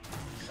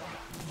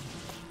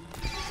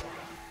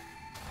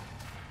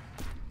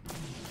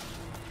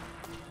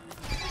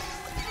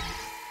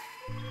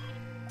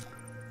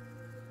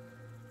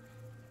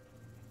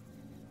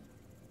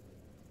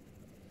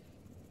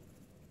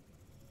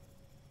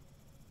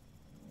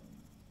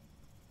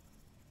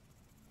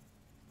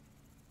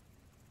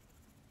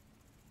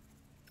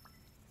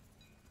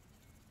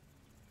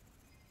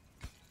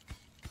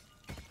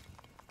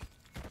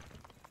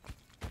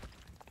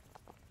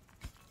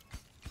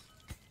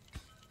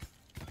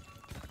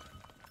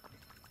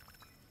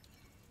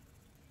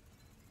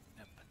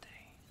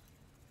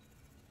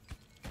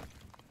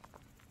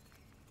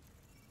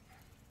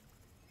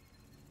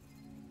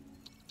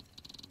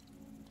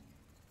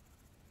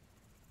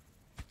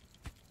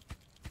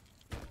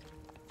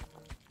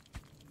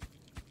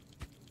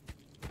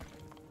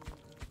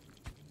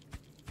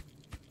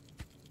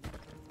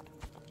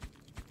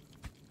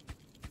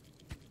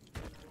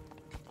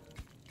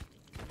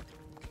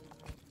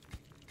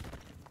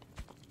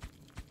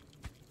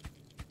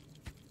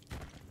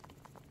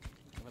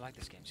 I like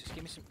this game. Just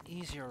give me some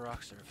easier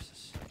rock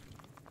surfaces.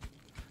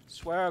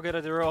 Swear I'll get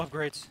a zero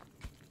upgrades.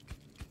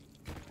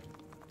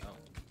 Oh.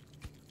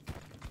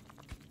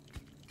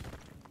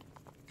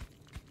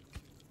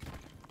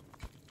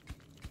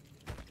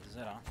 This is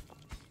it, huh?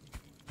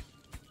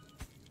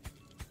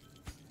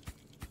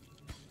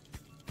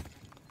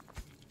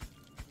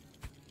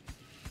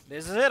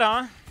 This is it,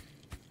 huh?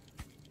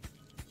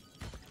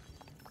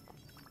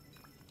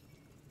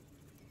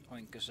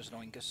 Oinkus is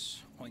oinkus.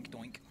 Oink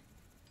doink.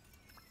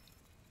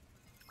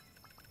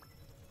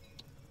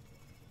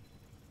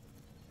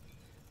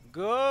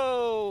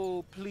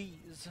 Go,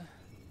 please.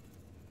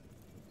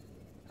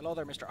 Hello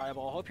there, Mr.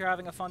 Eyeball. Hope you're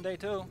having a fun day,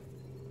 too.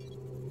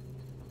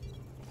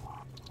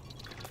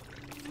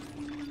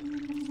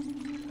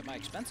 At my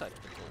expense, I've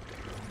been told.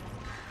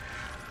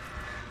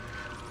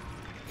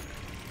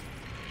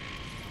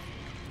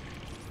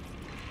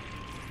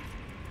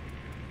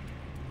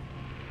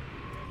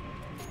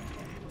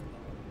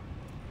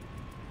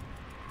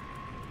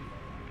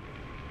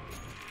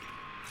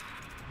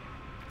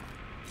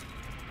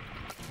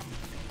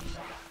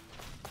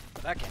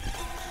 That can't.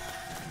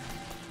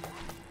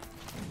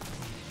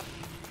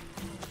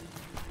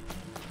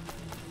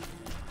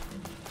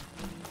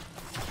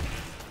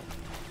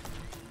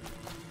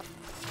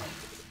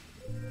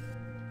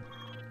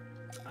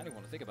 I don't even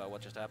want to think about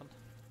what just happened.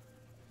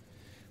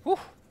 Whew.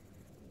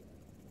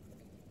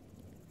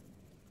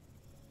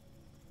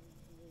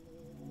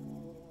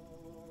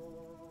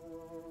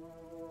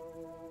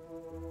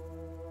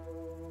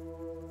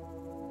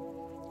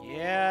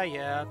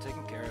 Yeah,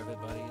 taking care of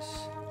it,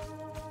 buddies.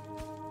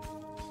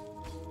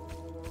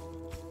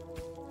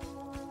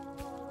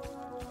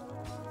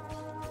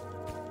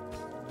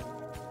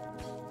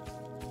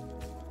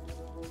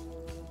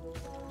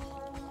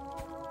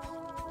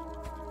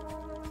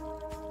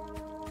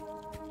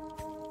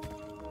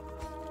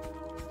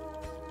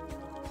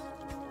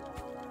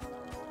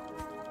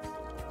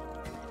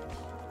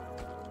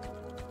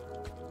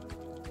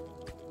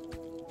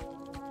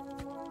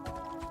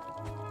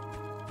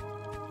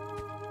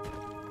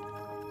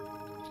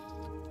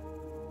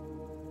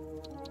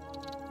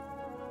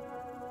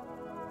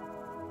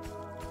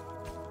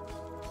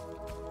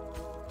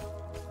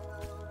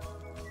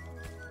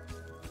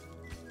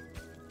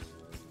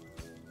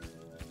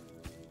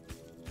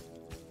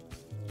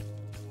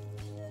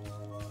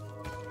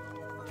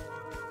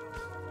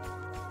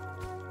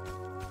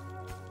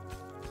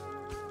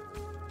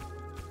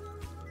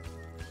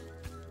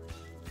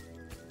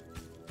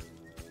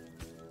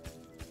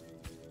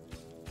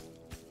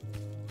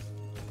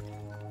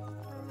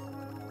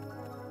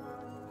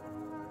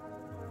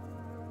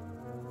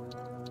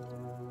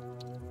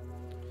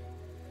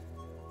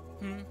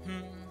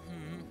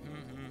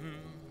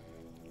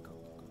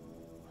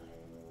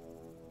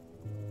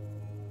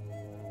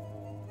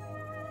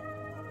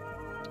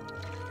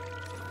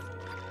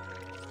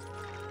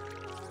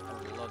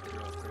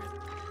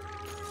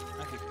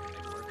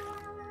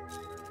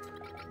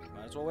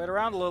 Might as well wait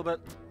around a little bit.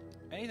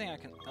 Anything else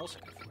I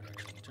can afford,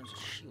 actually, in terms of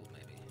shield,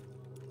 maybe.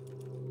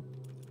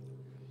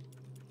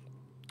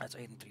 That's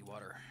 8 and 3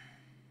 water.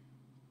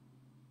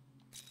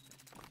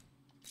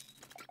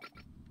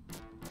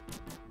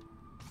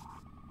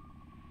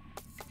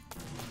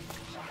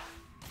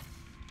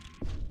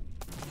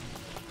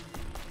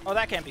 Oh,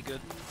 that can't be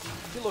good.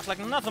 He looks like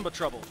nothing but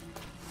trouble.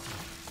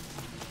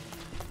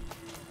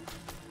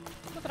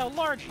 Look at how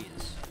large he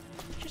is.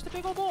 Just a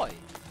big old boy.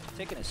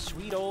 Taking his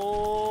sweet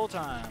old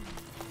time.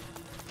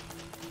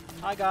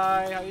 Hi,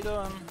 guy. How you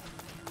doing?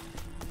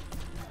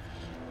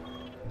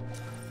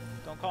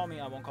 Don't call me.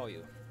 I won't call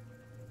you.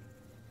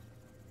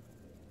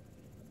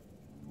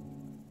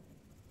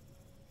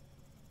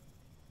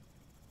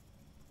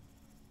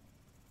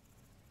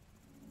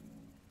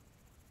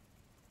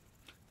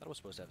 Thought I was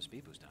supposed to have a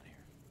speed boost down here.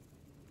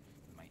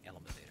 My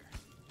elevator.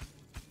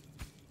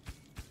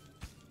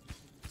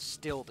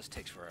 Still, this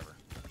takes forever.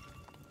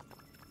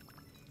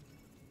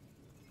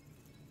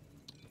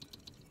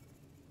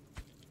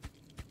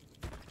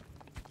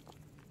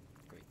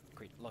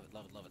 Great, love it,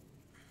 love it, love it.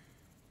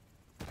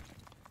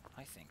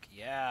 I think,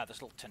 yeah,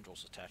 there's little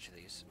tendrils attached to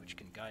these, which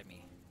can guide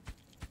me.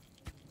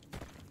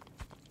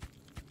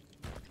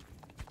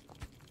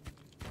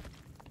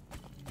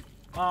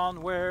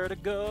 On where to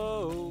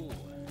go.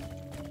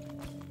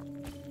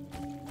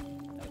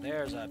 Now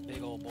there's a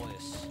big old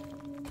boys.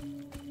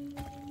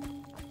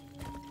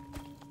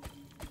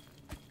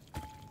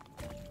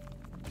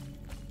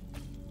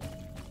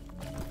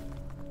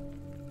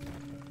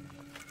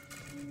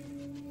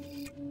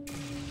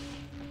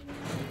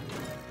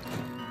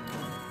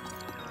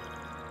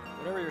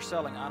 Whatever you're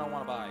selling, I don't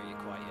want to buy you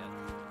quite yet.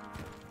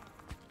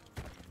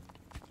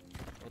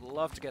 I would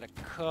love to get a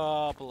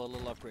couple of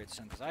little upgrades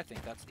soon, because I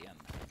think that's the end.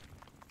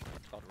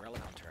 It's called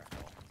Relic Hunter after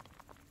all.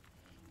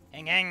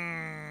 Hang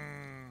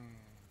hang!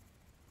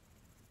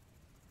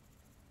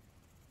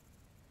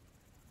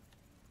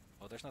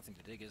 Oh, there's nothing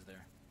to dig, is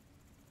there?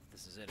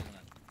 This is it, isn't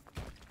it?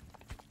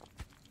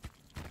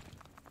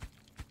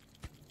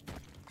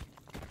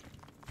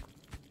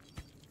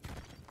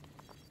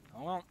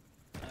 Oh well.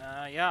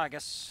 Yeah, I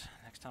guess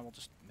next time we'll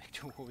just make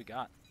do with what we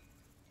got.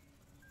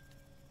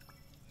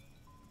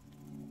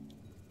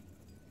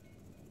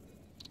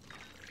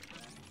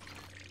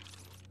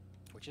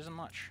 Which isn't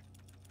much.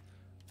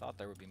 Thought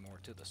there would be more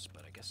to this,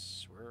 but I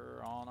guess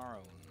we're on our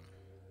own.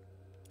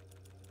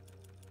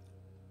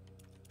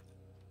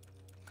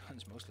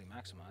 Guns mostly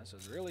maximized, so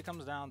it really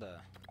comes down to...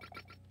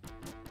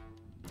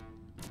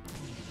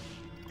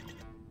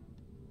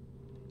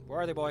 Where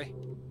are they, boy?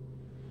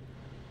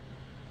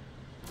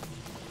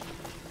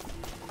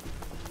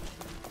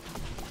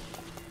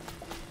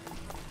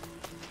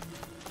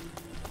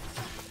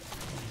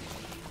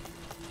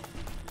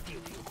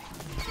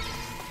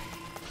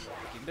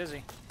 Keep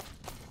busy.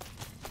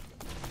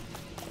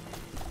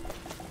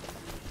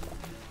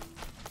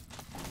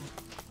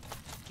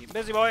 Keep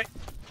busy, boy.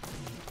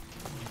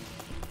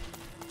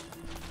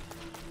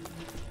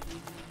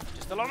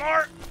 Just a little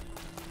more.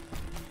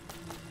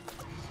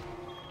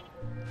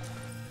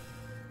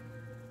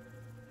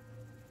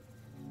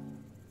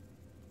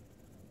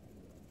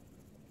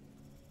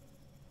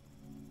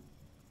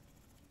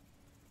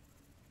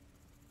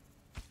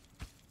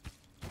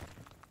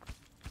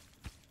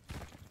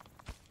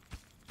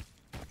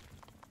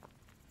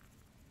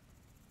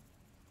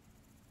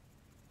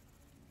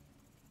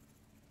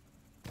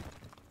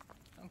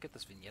 Get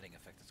this vignetting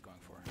effect it's going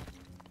for.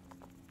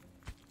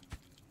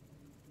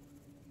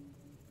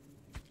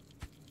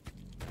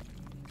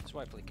 That's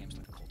why I play games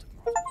like Cultic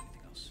more than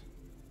anything else.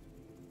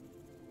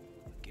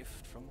 A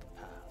gift from the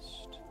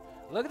past.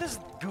 Look at this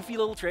goofy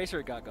little tracer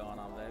it got going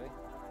on, baby.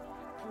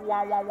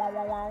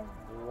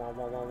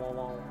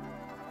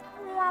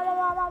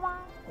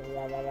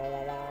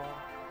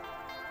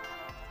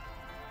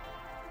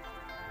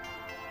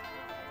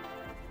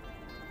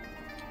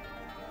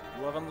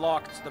 You have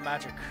unlocked the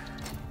magic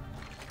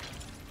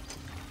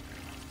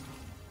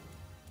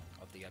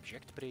of the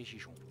Object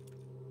Precision.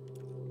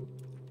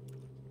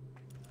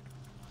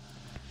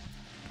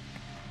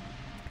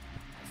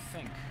 I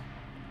think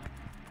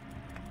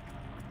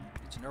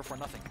it's nerf or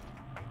nothing.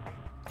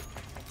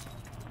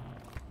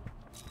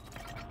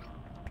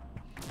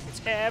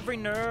 It's every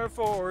nerf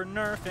or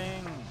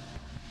nerfing.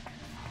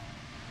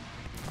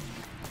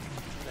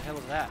 Who the hell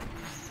is that?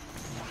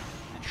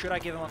 And should I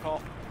give him a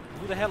call?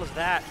 Who the hell is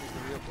that? Is the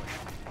real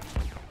question.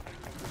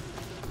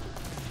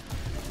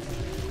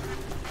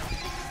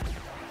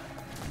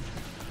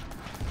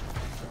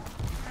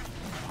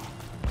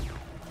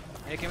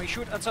 Hey, can we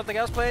shoot at something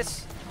else,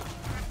 please?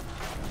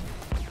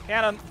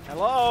 Cannon,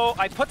 hello?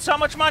 I put so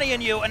much money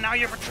in you, and now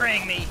you're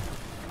betraying me.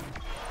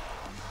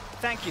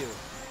 Thank you.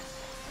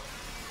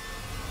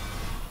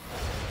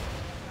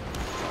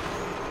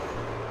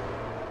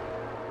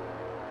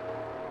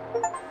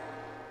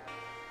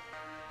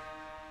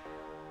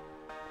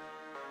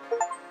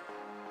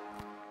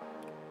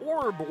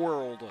 Orb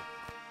World.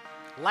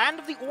 Land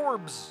of the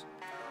Orbs.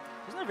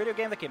 Isn't there a video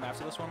game that came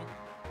after this one?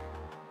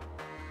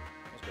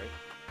 That was great.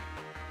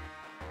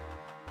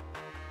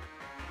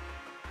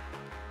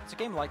 It's a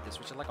game like this,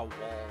 which is like a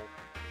wall.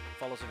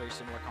 Follows a very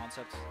similar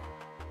concept.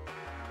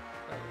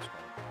 That looks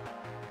cool.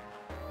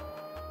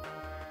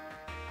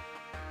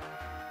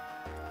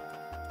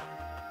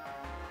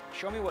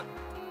 Show me what...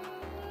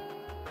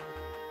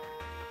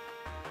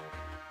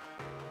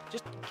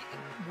 Just...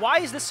 Why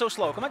is this so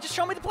slow? Come on, just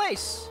show me the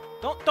place!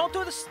 Don't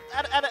do this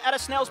at a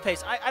snail's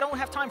pace. I don't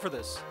have time for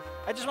this.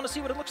 I just want to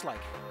see what it looks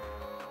like.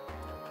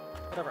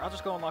 Whatever, I'll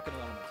just go unlock an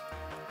element.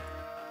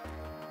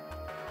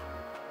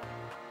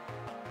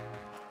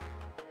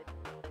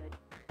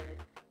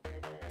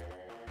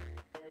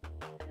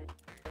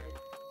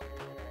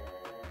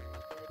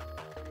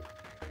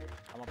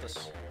 I want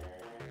this.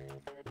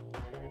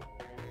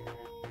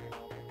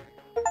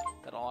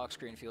 That unlock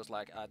screen feels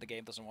like the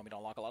game doesn't want me to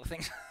unlock a lot of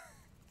things.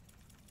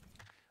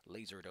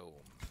 Laser Dome.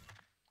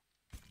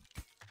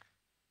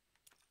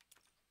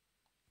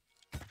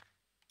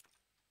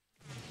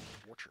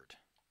 Orchard.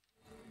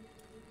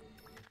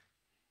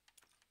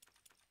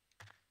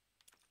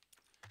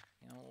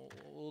 You know,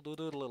 we'll do it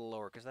a little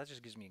lower, because that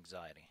just gives me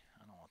anxiety.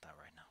 I don't want that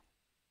right now.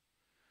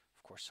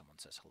 Of course someone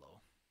says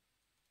hello.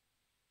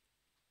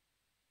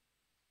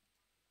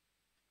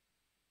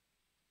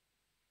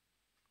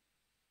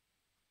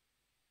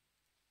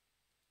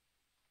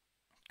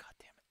 God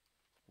damn it.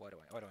 Why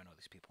do I know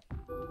these people?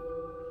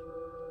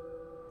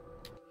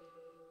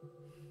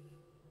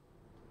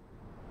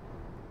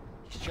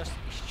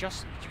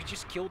 You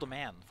just killed a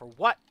man. For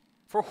what?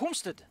 For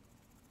whomstead?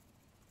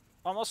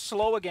 Almost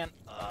slow again.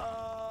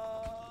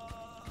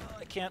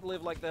 I can't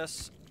live like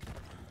this.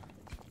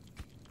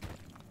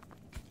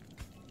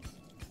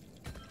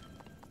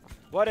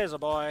 What is a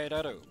boy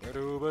to do?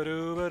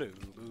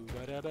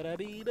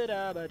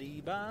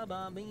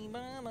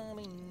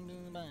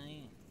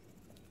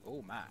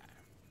 Oh my.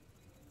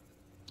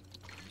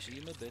 You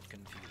seem a bit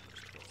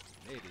confused. Well,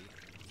 maybe.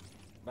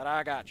 But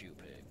I got you,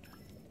 pig.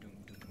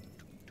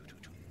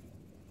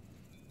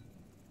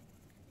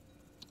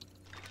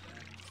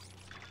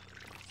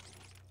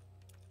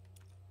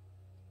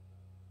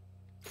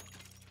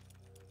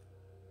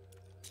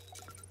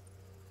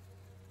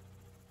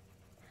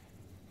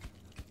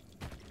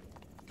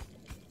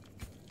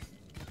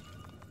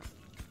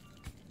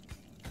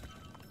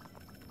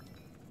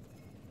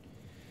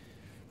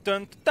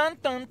 dun dun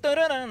dun dun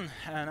dun dun,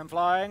 and I'm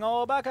flying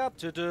all back up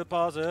to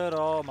deposit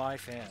all my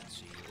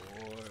fancy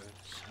ores.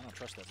 I don't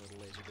trust that little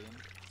laser beam.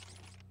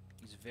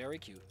 He's very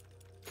cute.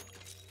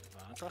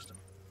 I don't trust him.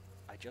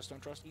 I just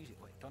don't trust Easy.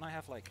 Wait, don't I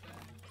have like...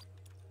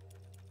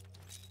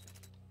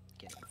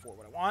 Can't even afford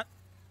what I want.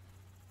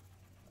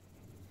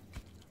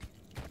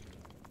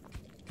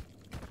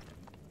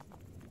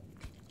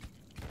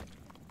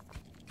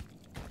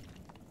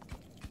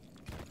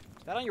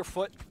 Is that on your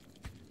foot?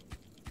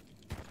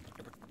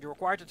 You're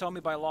required to tell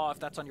me by law if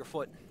that's on your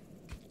foot.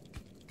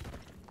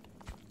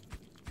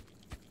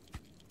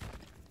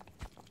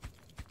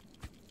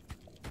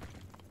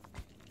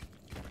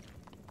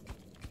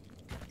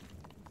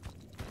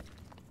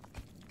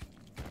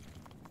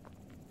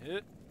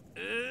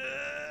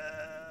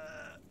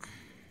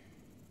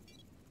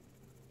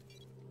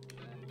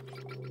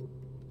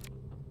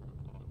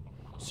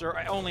 Sir,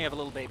 I only have a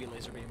little baby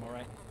laser beam,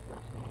 alright?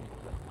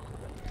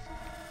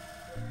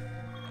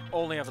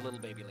 Only have a little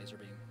baby laser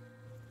beam.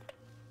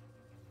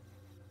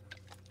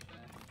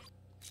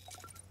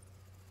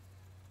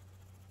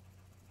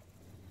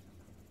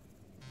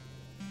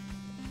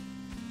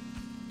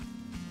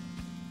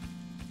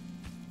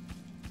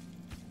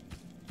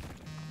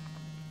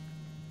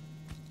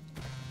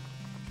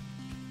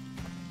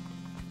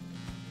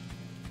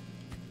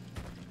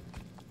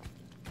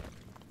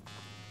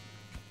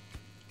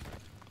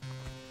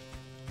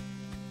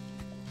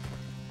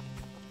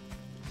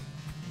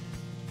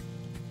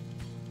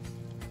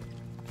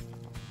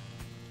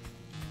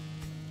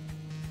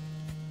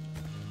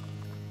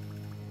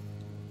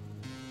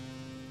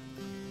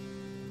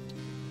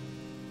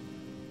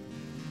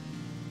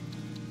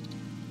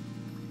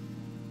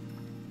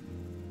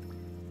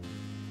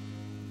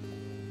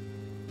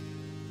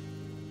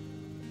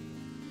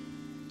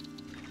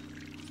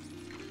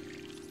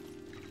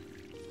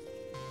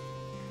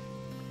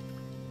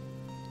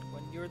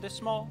 You're this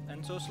small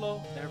and so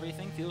slow,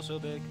 everything feels so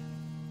big.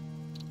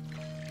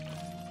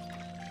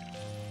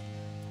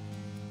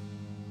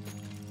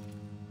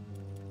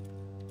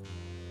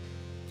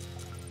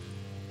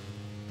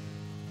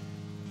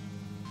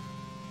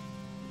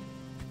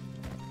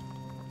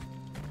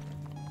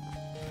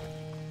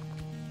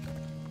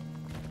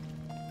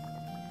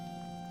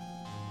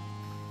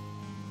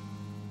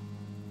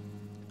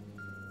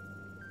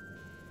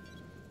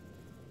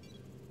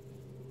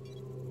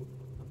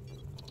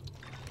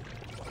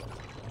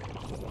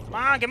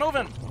 Come on, get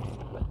moving!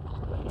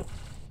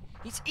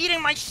 He's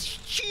eating my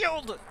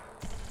shield!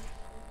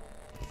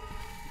 You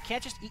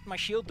can't just eat my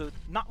shield, dude.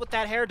 Not with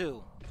that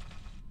hairdo.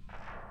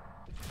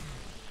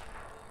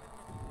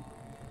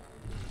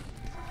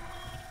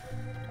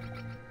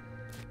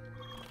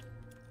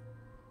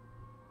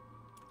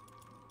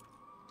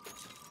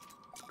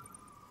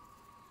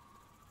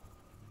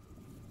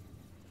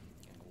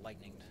 Getting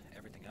lightninged,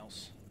 everything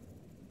else.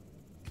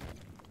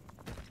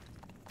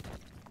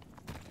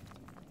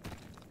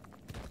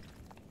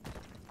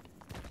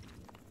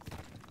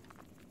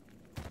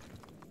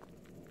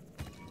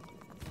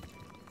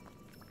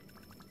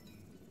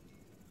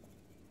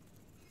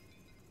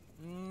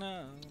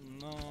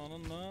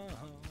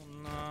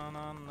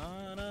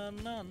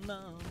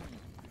 No.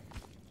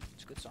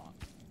 It's a good song.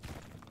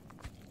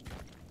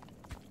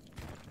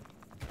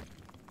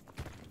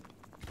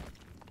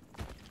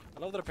 I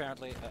love that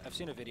apparently, I've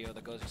seen a video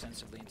that goes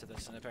extensively into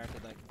this, and apparently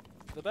like,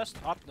 the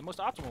most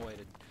optimal way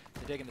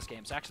to dig in this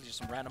game is actually just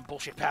some random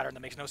bullshit pattern that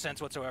makes no sense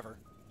whatsoever.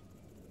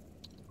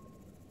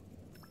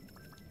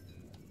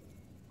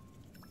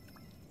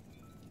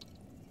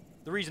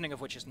 The reasoning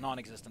of which is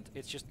non-existent.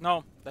 It's just,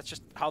 no, that's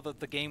just how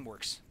the game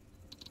works.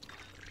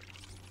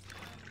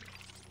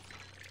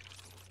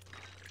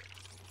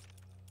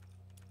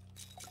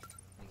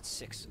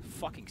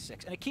 Fucking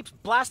 6. And it keeps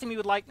blasting me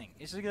with lightning.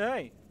 It's like,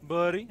 hey,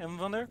 buddy, having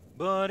fun there?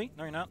 Buddy.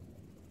 No, you're not.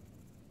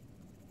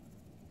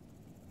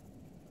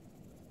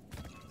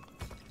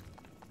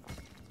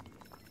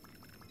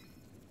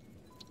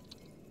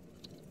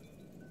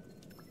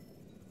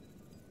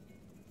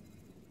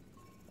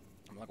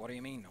 I'm like, what do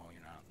you mean? No,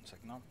 you're not. It's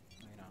like, no,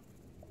 you're not.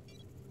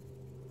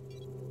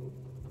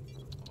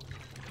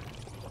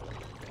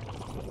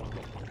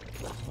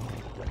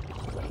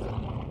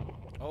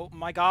 Oh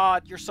my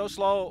god, you're so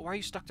slow. Why are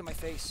you stuck to my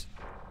face?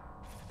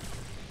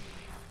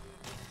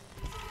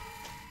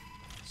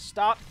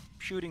 Stop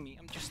shooting me.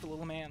 I'm just a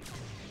little man.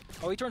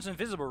 Oh, he turns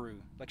invisible,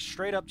 Rue. Like,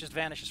 straight up just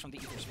vanishes from the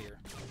ether sphere.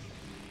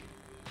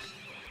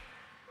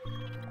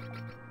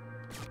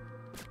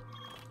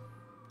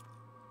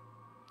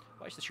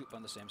 Why is the shoot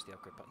button the same as the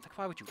upgrade button? Like,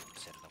 why would you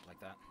set it up like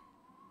that?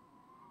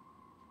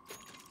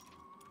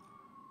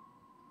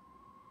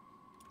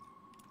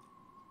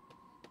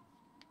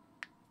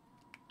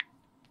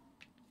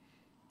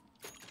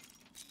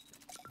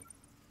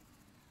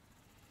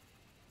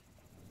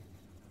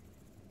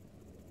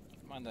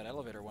 Mind that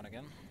elevator one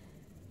again.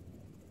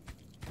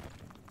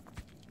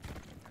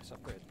 Nice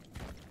upgrade.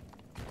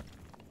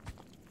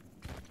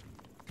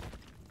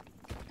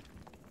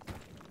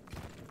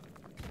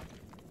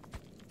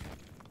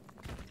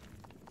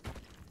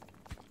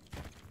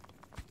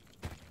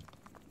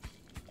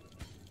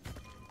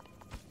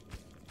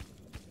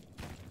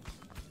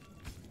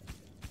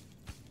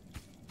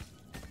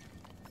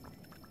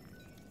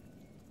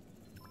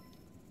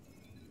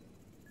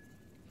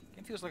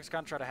 feels like it's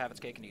kind of trying to have its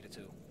cake and eat it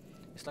too.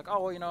 It's like,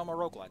 oh, well, you know, I'm a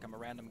roguelike, I'm a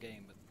random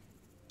game, but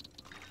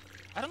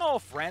I don't know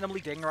if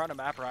randomly digging around a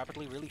map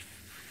rapidly really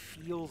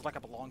feels like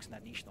it belongs in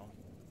that niche, though.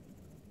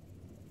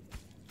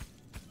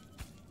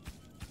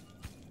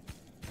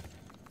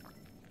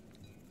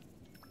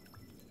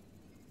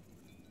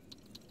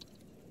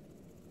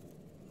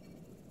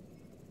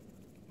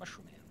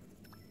 Mushroom Man.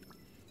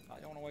 I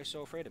don't know why he's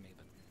so afraid of me,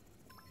 but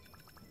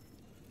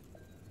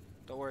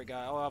don't worry,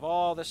 guy. I'll have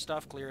all this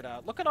stuff cleared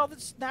out. Look at all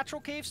this natural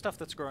cave stuff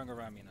that's growing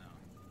around me now.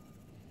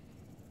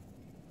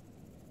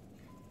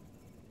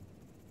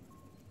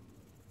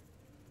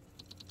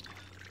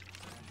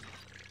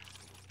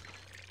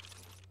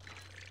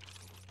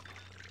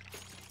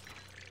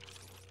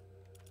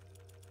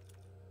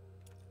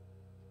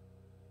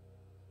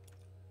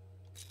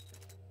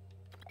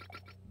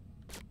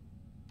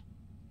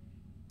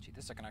 Gee,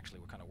 this I can actually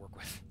kind of work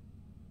with.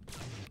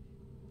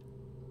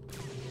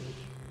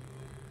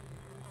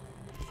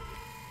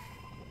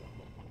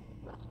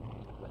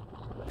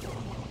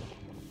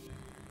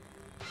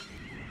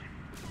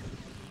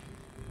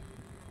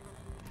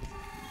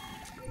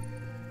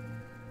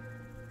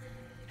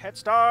 Head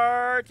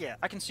start! Yeah,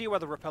 I can see why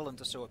the repellent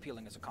is so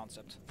appealing as a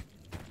concept.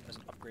 As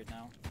an upgrade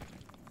now.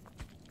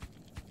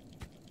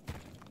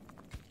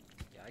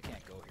 Yeah, I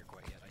can't go here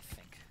quite yet, I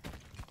think.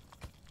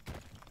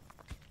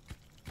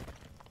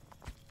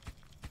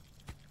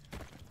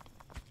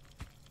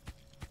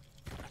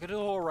 I could do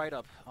a whole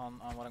write-up on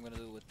what I'm going to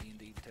do with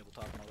D&D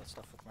tabletop and all that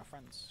stuff with my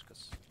friends,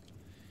 because...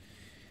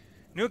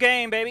 New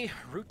game, baby!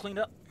 Root cleaned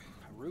up.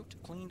 Root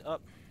cleaned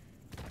up.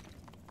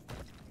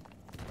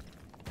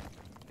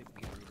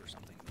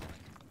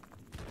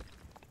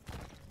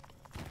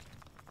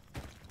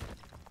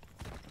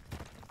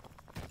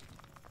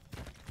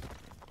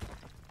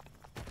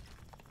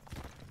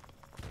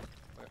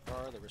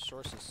 The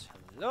resources.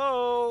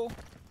 Hello.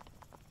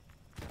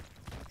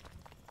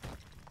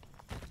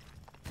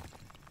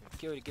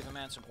 Go to give a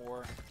man some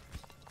ore.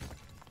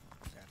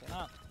 Apparently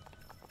not.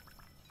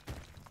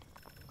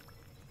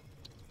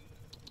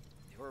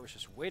 The ore was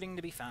just waiting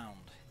to be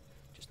found.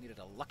 Just needed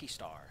a lucky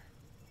star.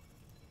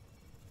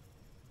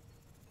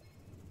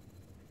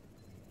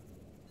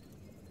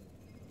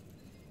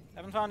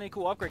 Haven't found any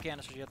cool upgrade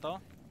canisters yet, though.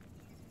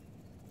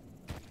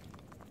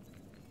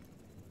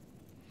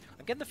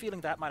 I'm getting the feeling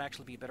that might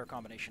actually be a better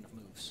combination of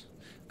moves.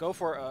 Go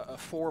for a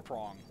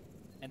 4-prong,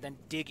 and then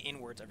dig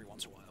inwards every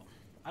once in a while.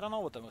 I don't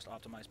know what the most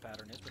optimized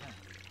pattern is, but hey.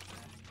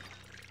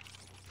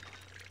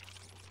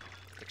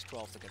 Takes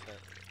 12 to get there.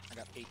 I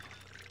got 8.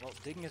 Well,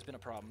 digging has been a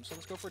problem, so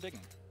let's go for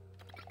digging.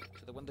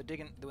 So that when the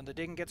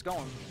digging gets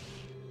going.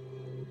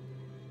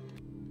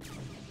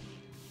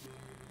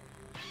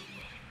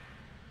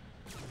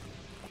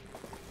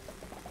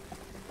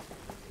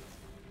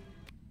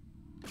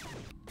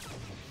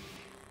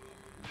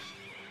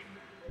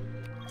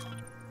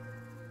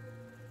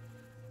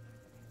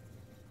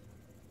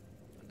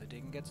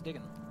 Gets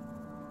digging.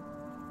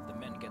 The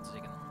men gets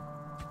digging.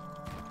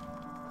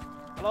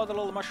 Hello, the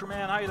little mushroom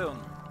man. How you doing?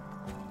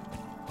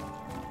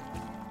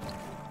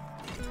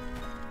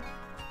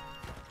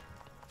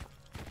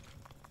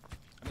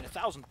 I mean,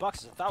 $1,000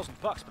 is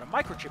 $1,000, but a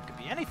microchip could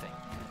be anything.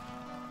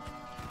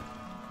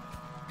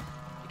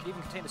 It could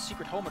even contain the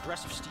secret home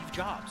address of Steve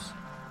Jobs.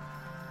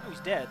 I know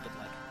he's dead, but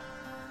like,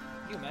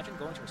 can you imagine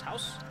going to his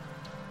house?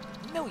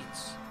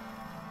 Millions.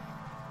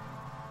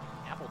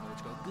 Apple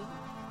nerds go Google.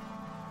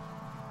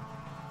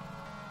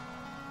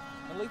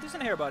 I'll leave this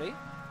in here, buddy.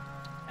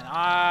 And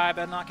I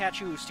better not catch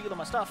you stealing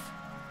my stuff.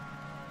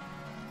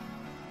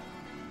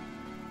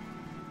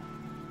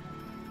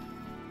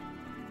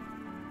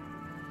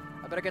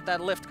 I better get that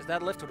lift, because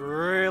that lift would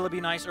really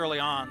be nice early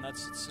on.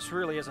 This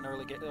really is an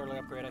early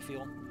upgrade, I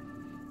feel.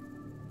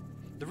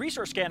 The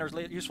resource scanner is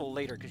useful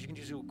later, because you can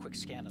just do a quick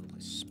scan of the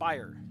place.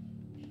 Spire.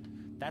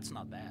 That's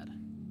not bad.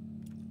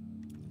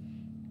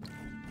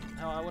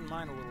 No, I wouldn't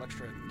mind a little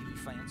extra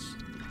defense.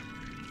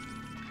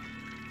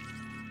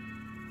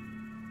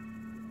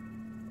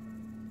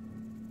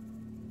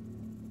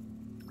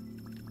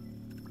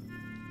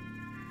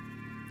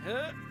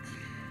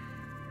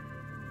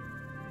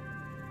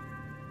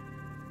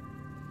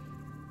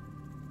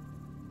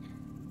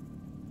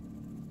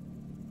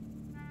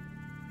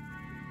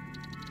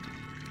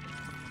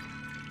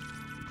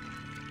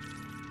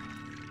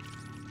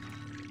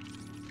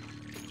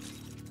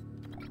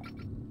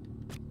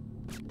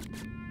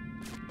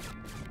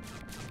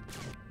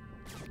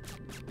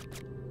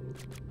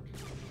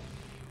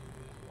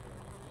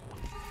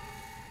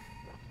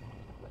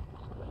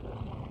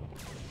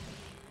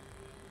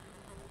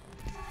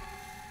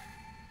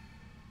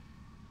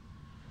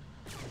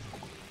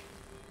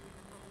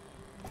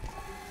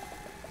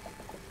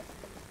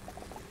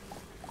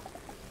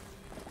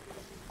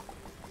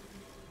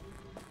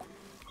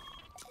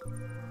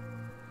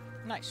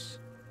 Nice.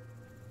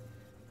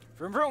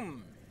 Vroom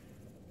vroom.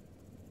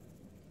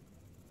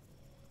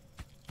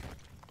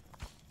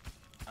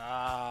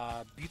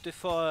 Ah,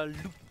 beautiful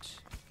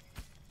loot.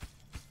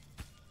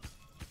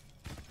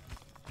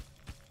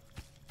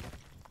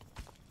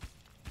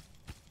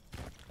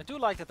 I do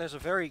like that there's a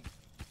very,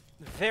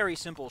 very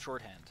simple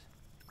shorthand.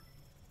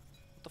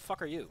 What the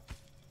fuck are you?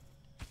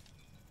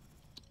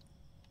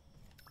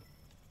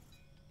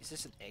 Is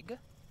this an egg?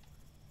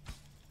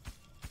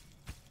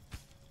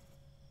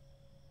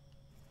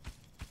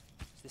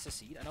 Is this a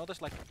seed? I know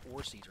there's like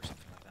ore seeds or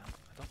something like that.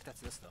 I don't think that's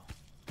this though.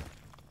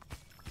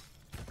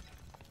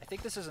 I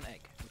think this is an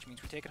egg, which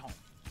means we take it home.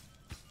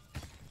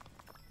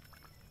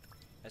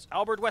 As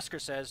Albert Wesker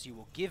says, you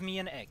will give me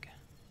an egg.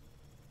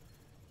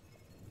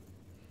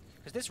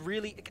 Because this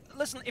really...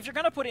 Listen, if you're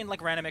going to put in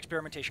like random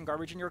experimentation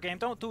garbage in your game,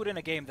 don't do it in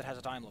a game that has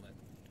a time limit.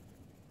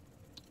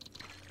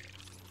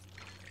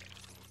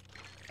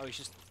 Oh, he's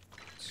just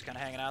kind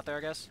of hanging out there, I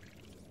guess?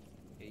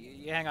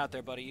 You hang out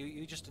there, buddy.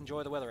 You just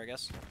enjoy the weather, I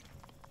guess.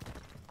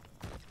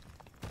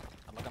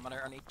 Not like I'm under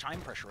any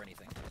time pressure or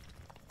anything.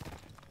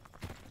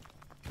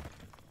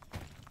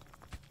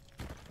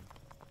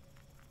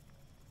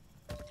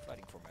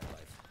 Fighting for my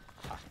life.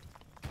 Ha.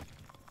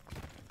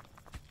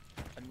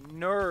 A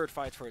nerd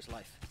fights for his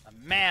life.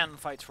 A man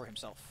fights for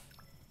himself.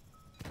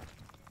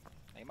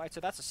 Now you might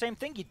say, that's the same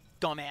thing, you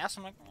dumbass.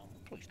 I'm like, oh,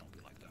 please don't be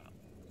like that.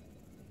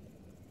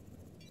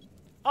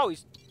 Oh,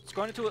 he's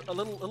going into a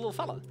little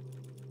fella.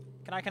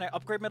 Can I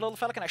upgrade my little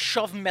fella? Can I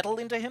shove metal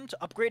into him to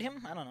upgrade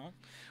him? I don't know.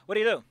 What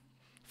do?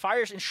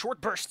 Fires in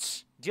short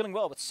bursts, dealing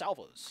well with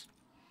salvos.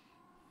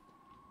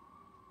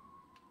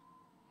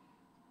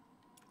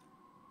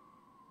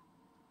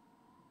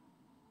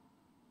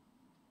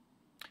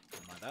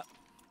 Don't mind that.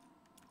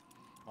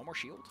 One more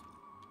shield.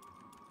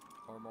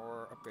 Or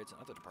more upgrades in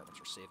other departments,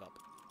 or save up.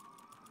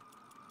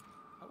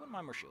 I wouldn't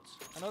mind more shields.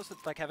 I noticed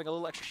that like having a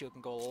little extra shield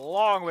can go a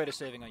long way to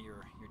saving on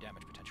your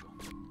damage potential.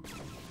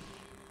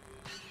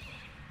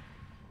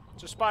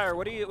 So Spire,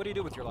 what do you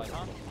do with your life,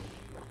 huh?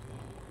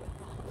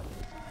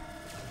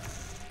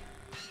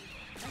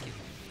 Thank you.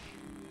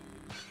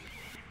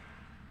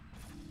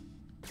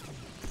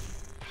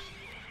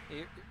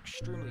 You're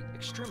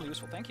extremely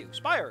useful. Thank you.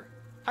 Spire!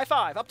 High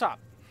five, up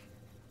top!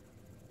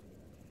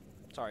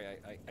 Sorry,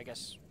 I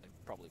guess I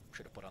probably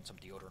should have put on some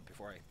deodorant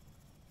before I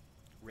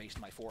raised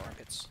my 4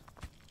 armpits.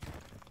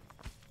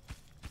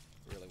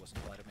 Really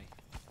wasn't polite of me.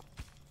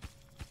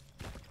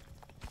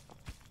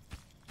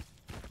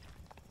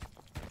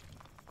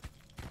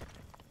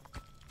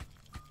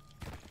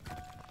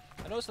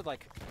 I noticed that,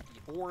 like,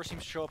 ore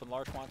seems to show up in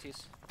large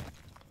quantities.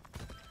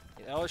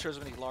 It always shows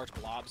up in these large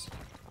blobs.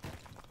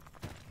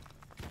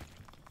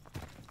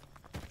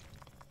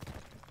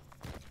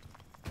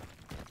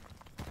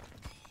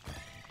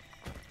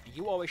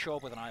 You always show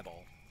up with an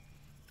eyeball.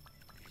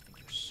 You think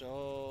you're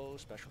so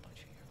special, don't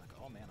you? You're like,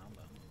 oh man, I'm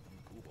the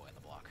cool boy in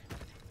the block.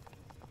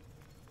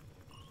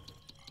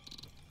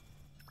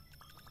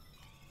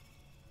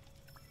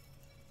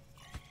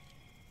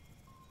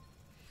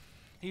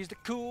 He's the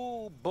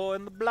cool boy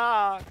in the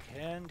block,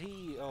 and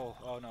he...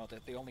 Oh no,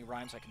 the only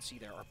rhymes I can see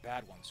there are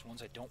bad ones.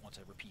 Ones I don't want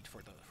to repeat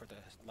for the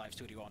live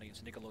studio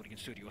audience, Nickelodeon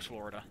Studios,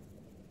 Florida.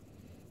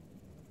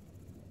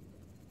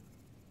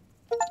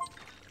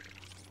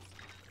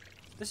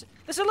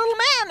 There's a little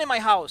man in my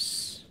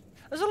house.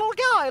 There's a little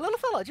guy, a little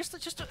fella, just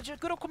a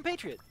good old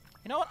compatriot.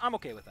 You know what? I'm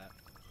okay with that.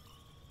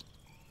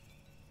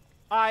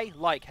 I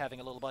like having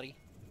a little buddy.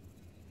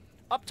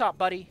 Up top,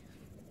 buddy.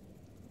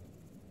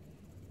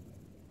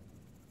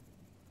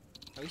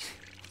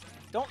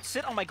 Don't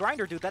sit on my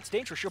grinder, dude. That's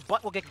dangerous. Your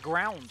butt will get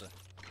ground.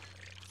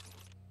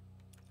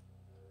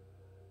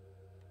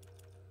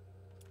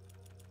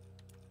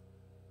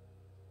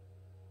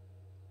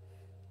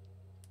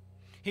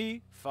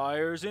 He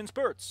fires in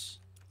spurts.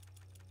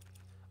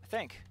 I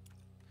think.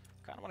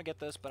 Kind of want to get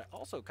this, but I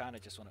also kind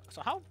of just want to...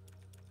 So how...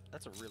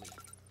 That's a really...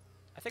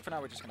 I think for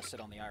now we're just going to sit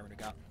on the iron we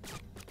got.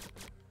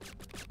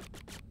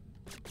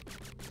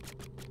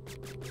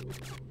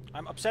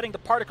 I'm upsetting the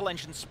particle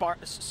engine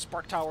spark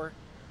tower.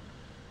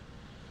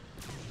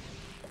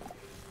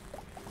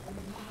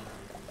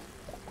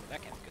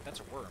 That can't be good. That's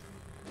a worm.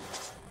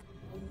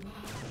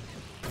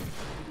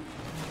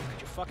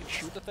 Could you fucking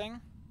shoot the thing?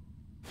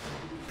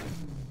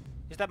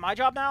 Is that my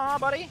job now, huh,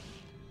 buddy?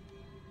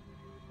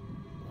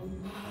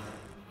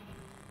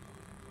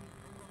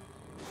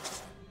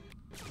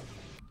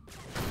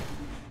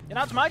 And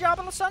now it's my job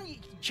all of a sudden, you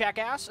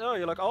jackass? Oh,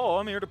 you're like, oh,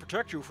 I'm here to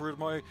protect you for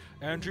my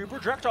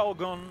anti-projectile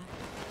gun.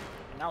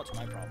 And now it's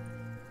my problem.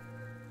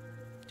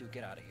 Dude,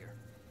 get out of here.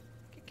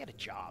 Get a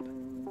job.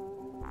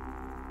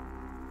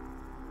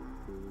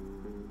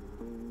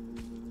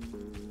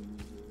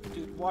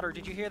 Dude, water,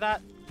 did you hear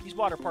that? These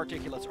water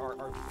particulates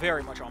are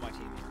very much on my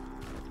team here.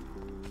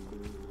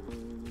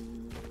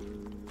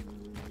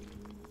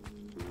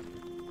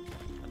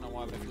 I don't know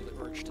why, but I feel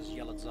the urge to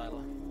yell at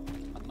Zyla.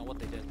 I don't know what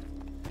they did.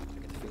 I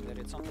get the feeling they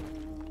did something.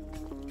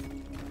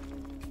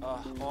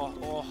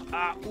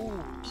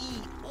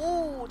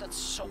 Ooh, that's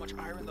so much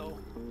iron, though.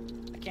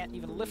 I can't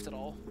even lift it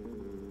all.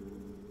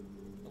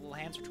 The little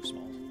hands are too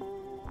small.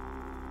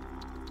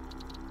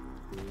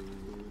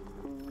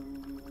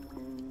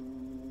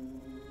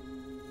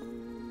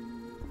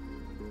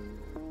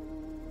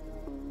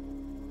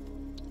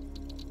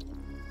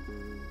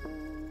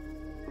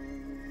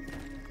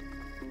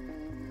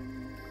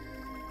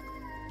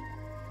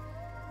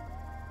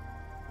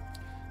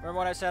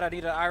 Remember when I said I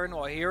needed iron?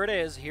 Well, here it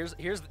is.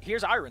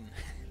 Here's iron.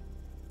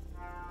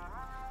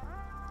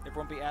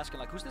 Everyone be asking,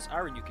 like, who's this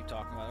iron you keep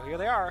talking about? Well, here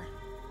they are.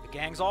 The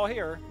gang's all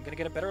here. I'm gonna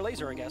get a better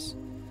laser, I guess.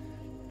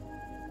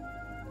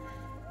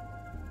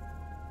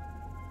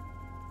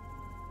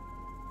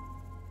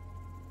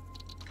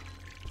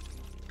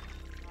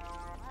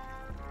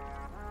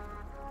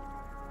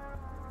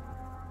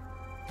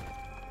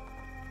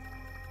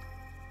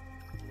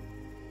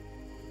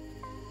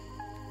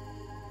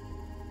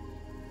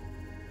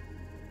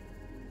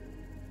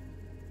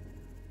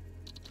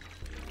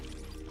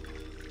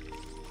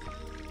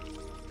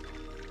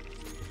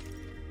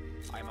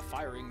 I'm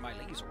firing my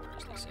laser,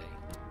 as they say.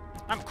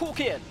 I'm a cool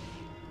kid!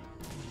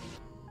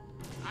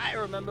 I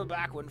remember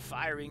back when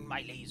firing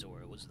my laser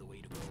was the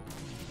way to go.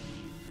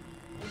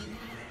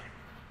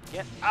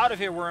 Get out of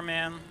here, Worm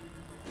Man!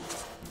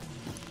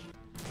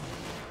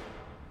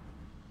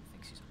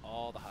 Thinks he's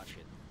all the hot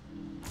shit.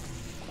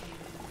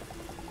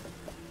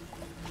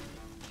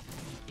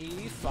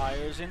 He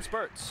fires in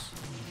spurts.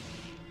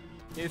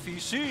 If he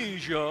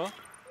sees ya,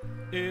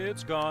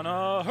 it's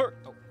gonna hurt.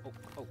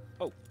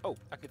 Oh,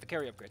 I get the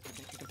carry upgrade.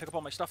 You can pick up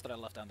all my stuff that I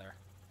left down there.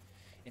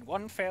 In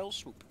one fell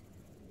swoop.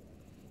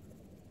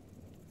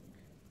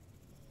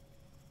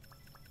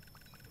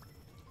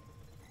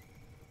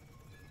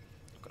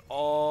 Look at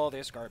all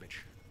this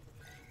garbage.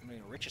 I'm the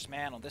richest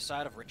man on this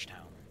side of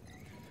Richtown.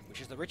 Which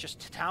is the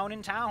richest town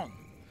in town.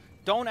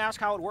 Don't ask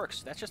how it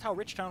works. That's just how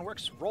Richtown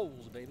works.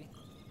 Rolls, baby.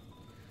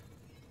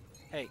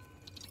 Hey.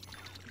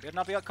 You better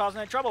not be causing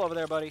any trouble over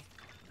there, buddy.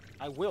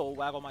 I will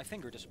waggle my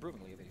finger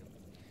disapprovingly of you.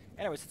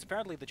 Anyways, it's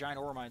apparently the giant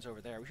ore mines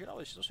over there. We should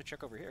always also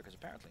check over here, because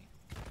apparently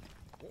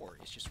ore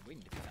is just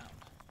waiting to be found.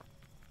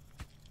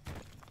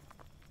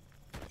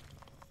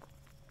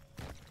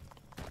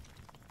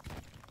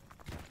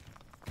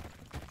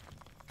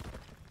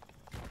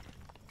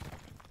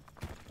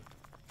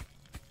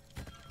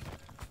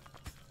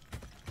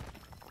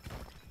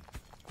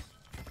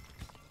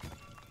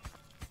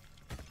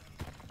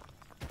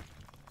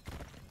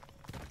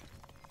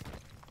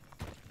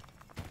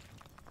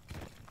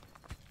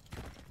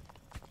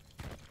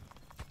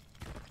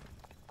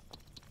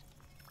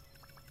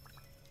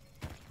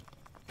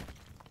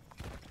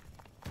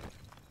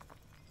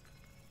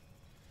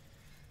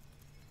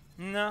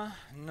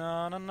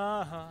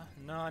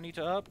 Nah, I need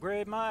to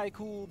upgrade my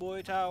cool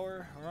boy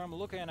tower, or I'm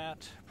looking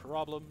at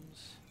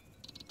problems.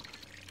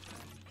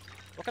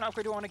 What kind of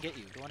upgrade do I want to get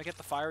you? Do I want to get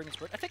the firing and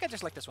spurt? I think I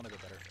just like this one a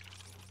bit better.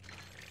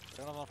 I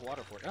don't have enough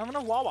water for it. I don't have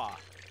enough Wawa!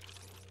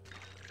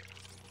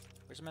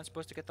 Where's the man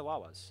supposed to get the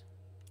Wawas?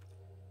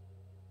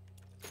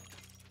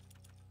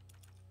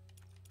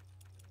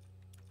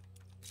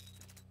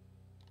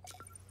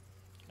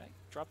 Can I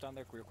drop down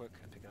there real quick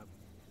and pick it up?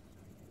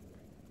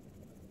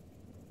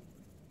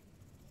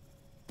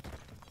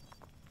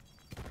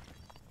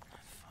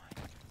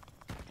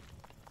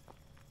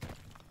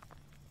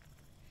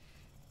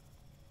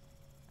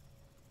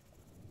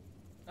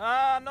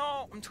 Ah,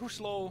 no! I'm too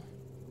slow.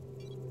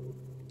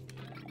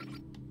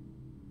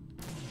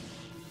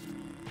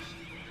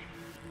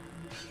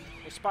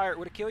 Hey, Spire,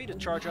 would it kill you to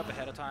charge up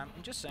ahead of time?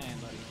 I'm just saying,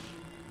 buddy.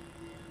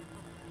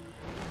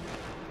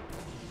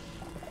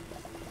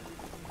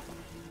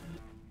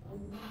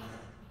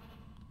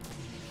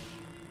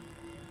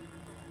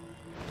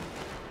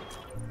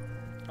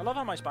 I love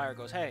how my Spire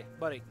goes, hey,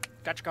 buddy,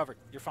 got you covered.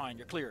 You're fine.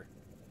 You're clear.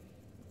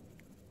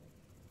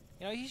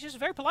 You know, he's just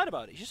very polite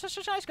about it. He's just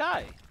such a nice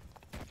guy.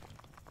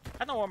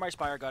 I don't know where my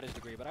Spire got his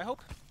degree, but I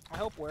hope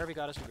wherever he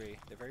got his degree,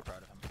 they're very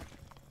proud of him.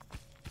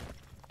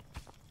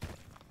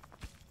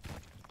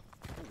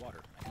 Ooh,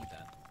 water. I need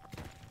that.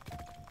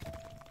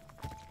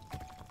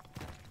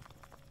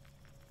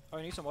 Oh,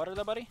 you need some water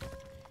there, buddy?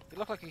 You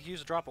look like you could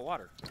use a drop of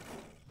water.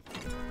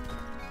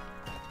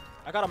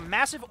 I got a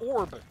massive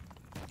orb.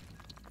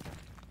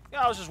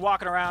 Yeah, I was just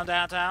walking around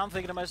downtown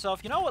thinking to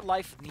myself, you know what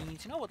life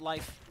needs? You know what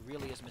life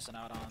really is missing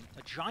out on?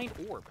 A giant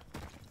orb.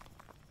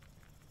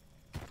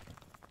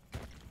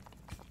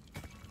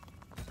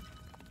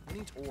 Who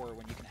needs ore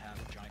when you can have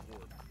a giant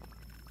orb?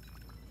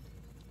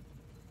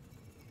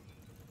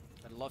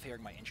 I love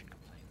hearing my engine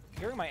complain.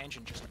 Hearing my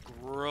engine just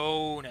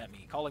groan at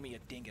me, calling me a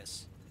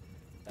dingus.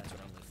 That's what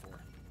I live for.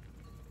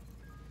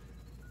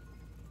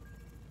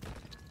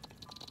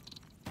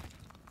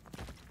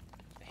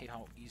 I hate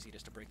how easy it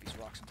is to break these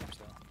rocks sometimes,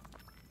 though.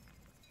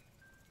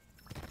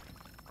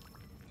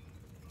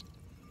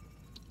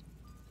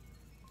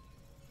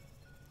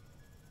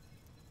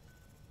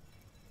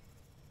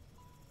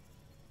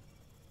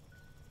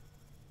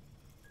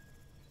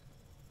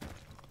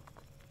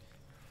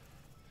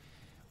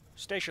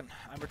 Station,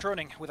 I'm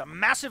returning with a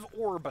massive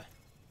orb,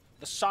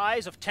 the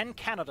size of 10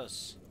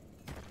 Canadas.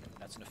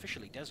 That's an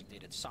officially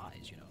designated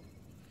size, you know.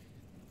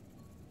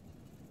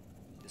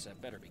 This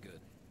had better be good.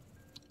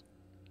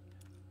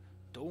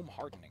 Dome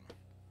hardening.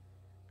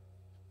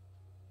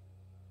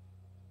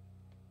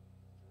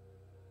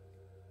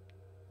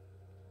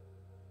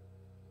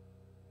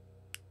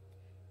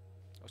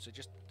 Oh, so it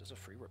just does a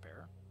free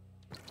repair?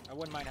 I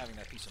wouldn't mind having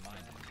that peace of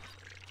mind.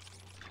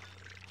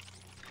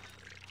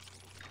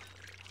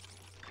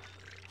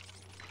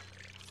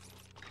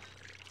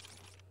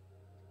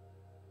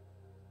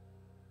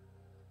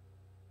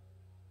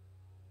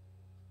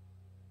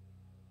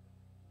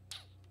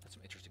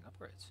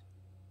 upgrades.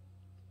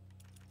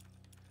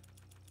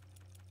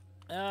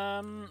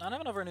 I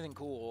haven't over anything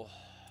cool.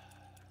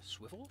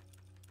 Swivel?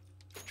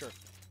 Sure.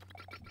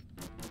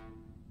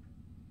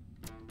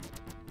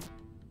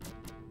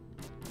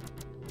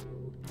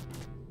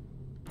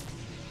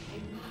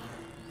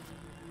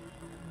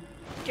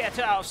 Get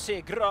out,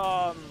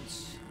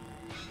 Sigrons!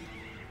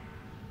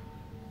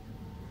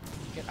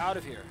 Get out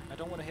of here. I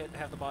don't want to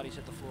have the bodies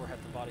hit the floor,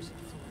 have the bodies hit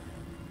the floor.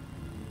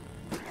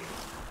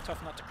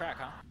 Tough nut to crack,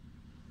 huh?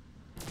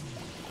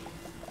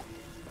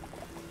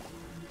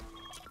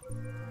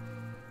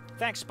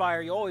 Thanks,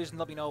 Spire. You always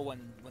let me know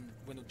when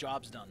the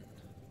job's done.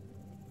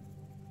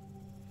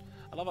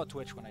 I love how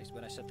Twitch, when I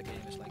set the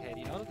game, it's like, hey, do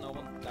you know that no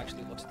one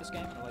actually looks at this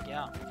game? And I'm like,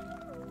 yeah.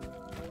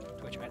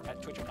 Twitch,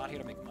 at Twitch, I'm not here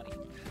to make money.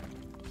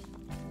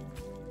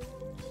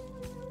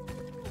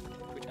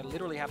 Twitch, I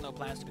literally have no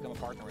plans to become a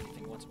partner or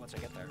anything once I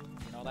get there.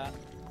 You know that?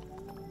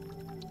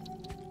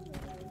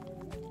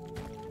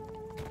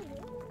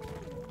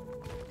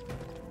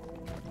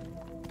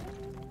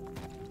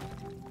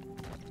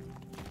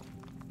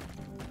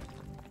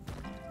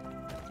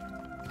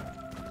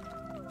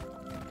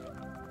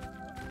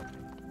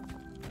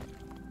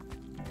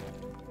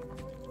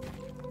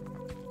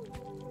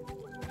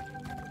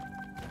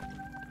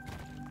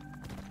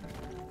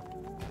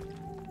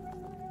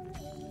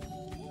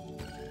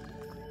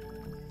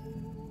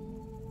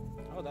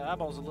 Oh, that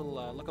eyeball's a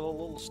little, look a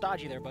little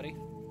stodgy there, buddy.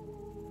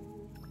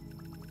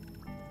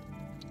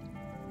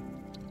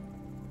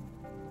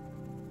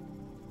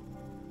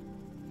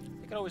 I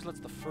think it always lets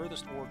the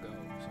furthest ore go.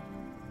 So.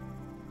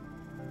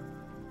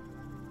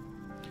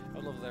 I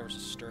would love if there was a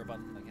stir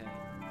button, like, hey.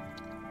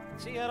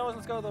 See, yeah, it always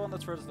lets go the one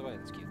that's furthest away.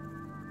 That's cute.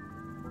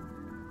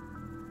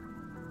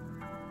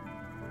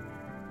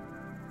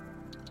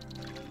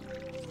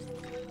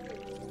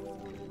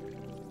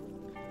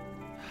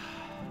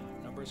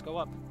 Numbers go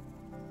up.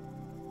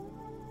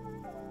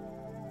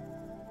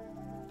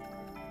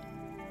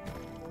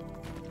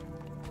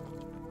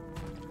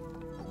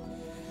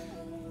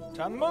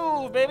 Time to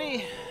move,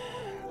 baby!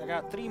 I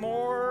got two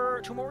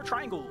more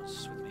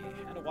triangles with me,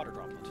 and a water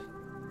droplet.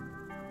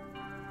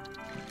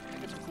 I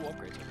get some cool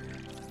upgrades over here.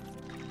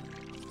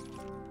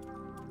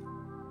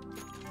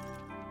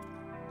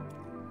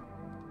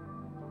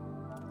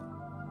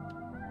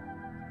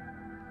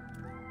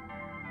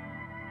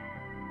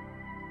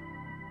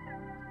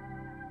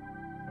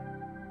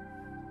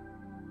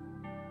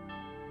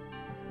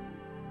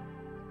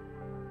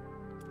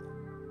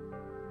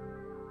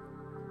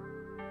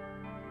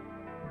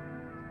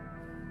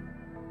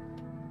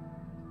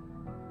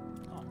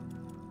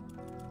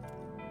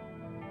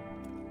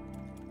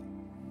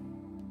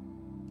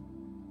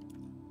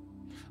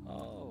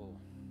 Oh.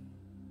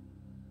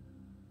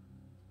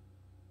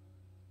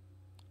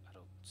 I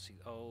don't see.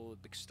 Oh,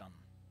 big stun.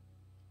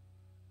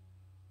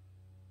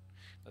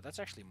 But that's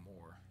actually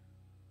more.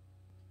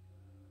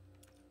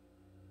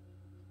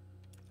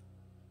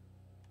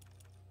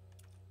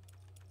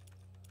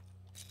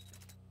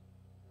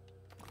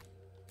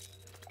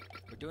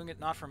 We're doing it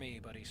not for me,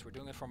 buddies. We're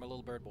doing it for my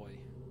little bird boy.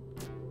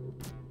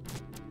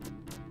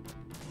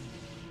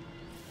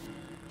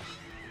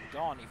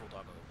 Gone, evil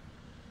doggo.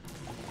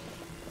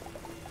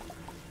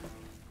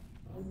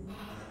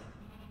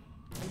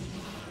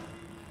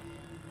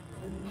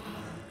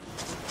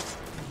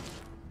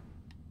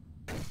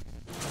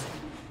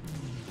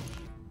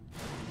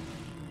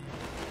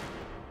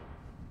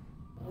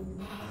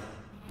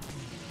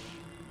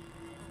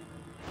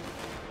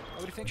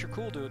 Nobody thinks you're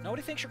cool, dude.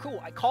 Nobody thinks you're cool.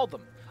 I called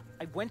them.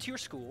 I went to your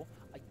school.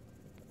 I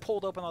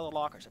pulled open all the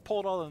lockers. I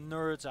pulled all the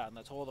nerds out, and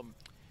I told them,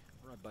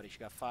 all right, buddy, you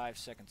got 5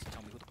 seconds to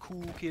tell me who the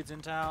cool kids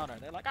in town are.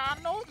 They're like, ah,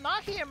 no,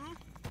 not him.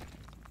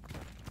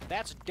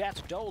 That's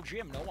dull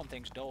Jim. No one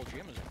thinks dull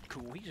Jim is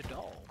cool. He's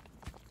dull.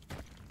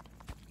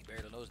 He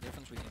barely knows the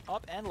difference between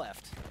up and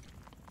left.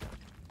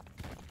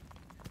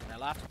 And I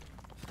laughed.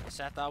 I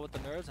sat down with the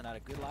nerds and had a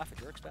good laugh at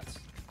your expense.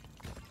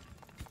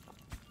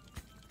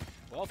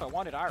 Well, if I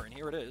wanted iron,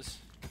 here it is.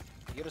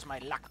 Here is my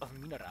lack of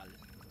mineral.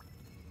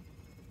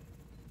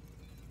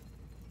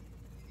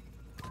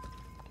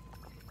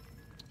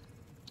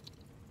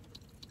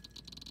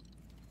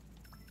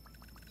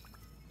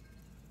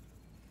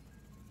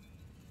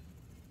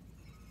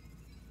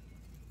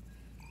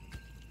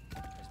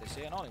 As they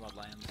say in Hollywood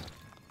land,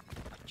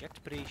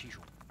 abject precision.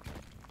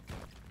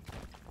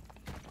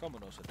 Como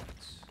no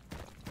sabes?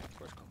 Of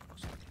course, como no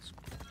sabes.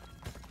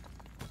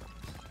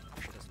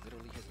 Shit, that's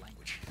literally his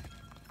language.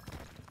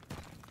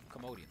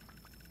 Commodian.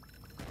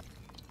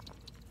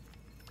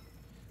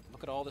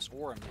 Look at all this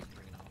ore I'm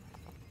bringing home.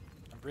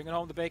 I'm bringing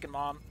home the bacon,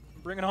 Mom.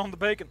 I'm bringing home the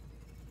bacon.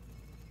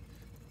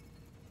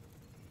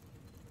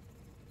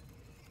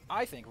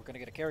 I think we're going to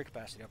get a carry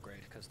capacity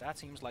upgrade, because that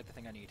seems like the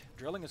thing I need.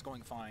 Drilling is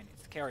going fine.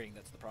 It's the carrying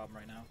that's the problem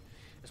right now,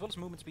 as well as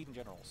movement speed in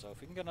general. So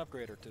if we can get an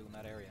upgrade or two in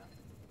that area,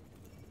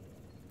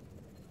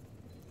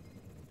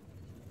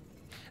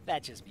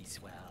 that'd just be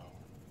swell.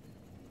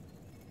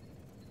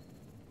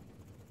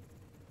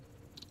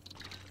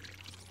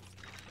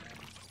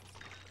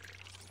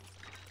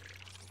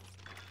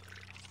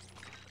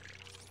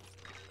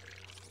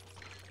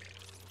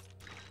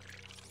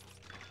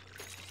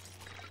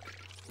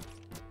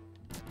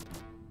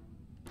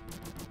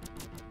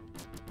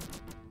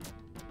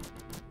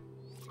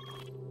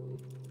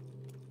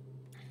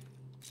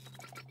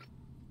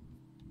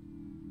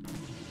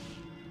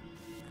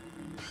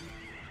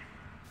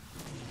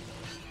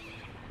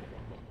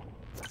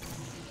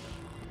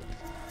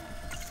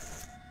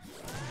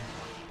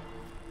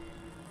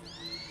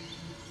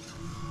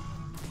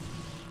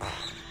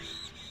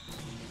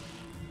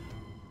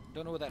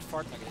 Don't know what that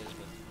fart nugget is,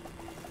 but...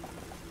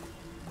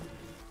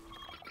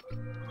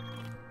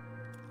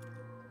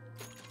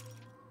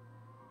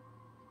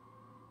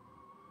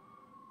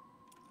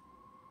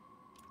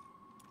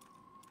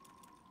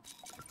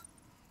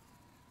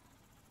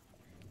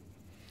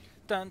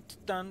 Dun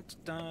dun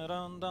dun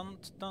dun dun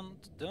dun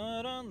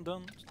dun dun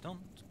dun dun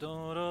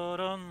dun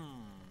dun.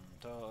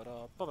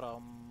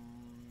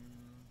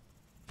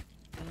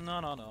 No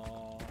no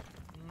no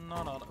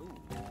no no. Ooh,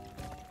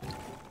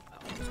 I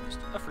almost missed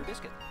a free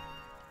biscuit.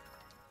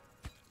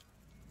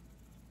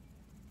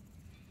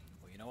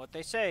 Well, you know what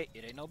they say: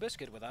 it ain't no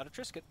biscuit without a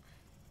Triscuit.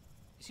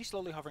 Is he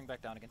slowly hovering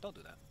back down again? Don't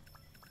do that.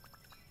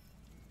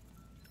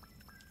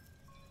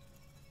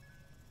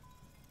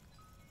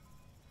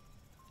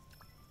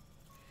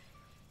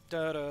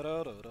 Da da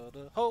da da da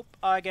da. Hope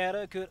I get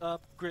a good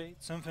upgrade,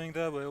 something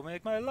that will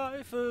make my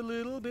life a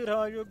little bit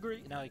higher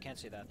grade. No, you can't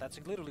say that. That's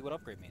literally what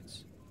upgrade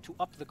means. To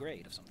up the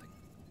grade of something.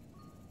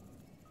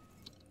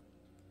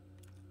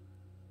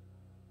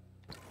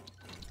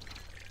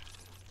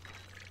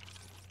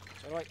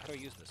 So how do I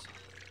use this?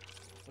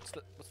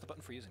 What's the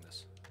button for using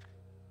this?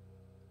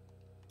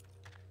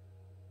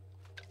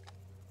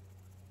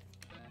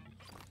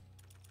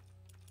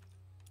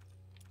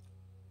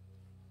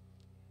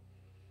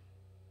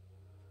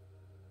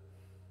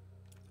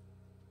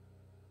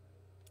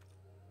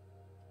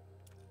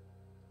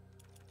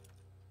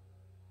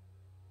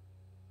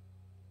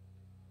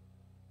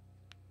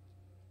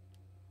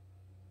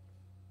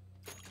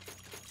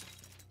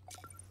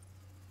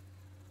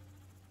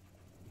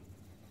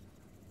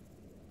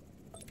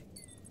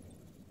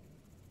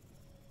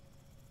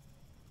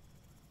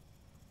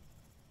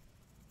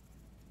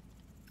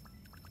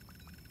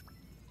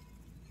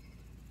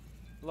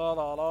 La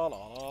la la la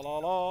la la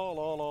la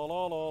la la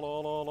la la la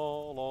la la.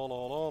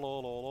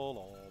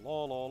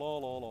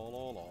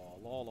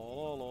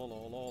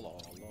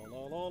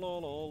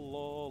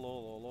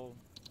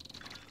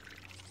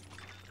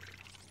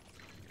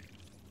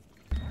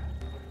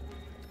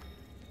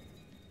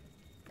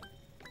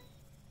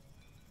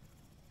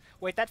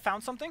 Wait, that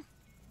found something?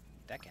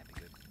 That can't be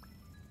good.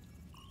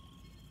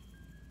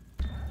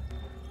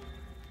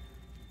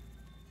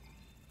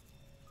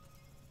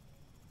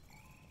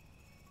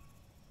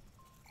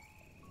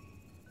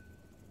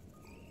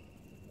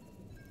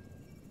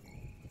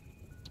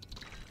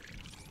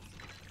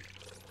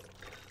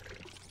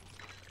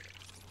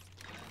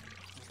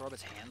 Rub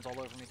his hands all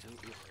over me too.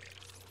 Ugh.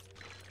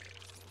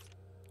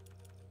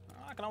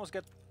 I can always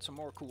get some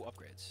more cool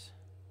upgrades.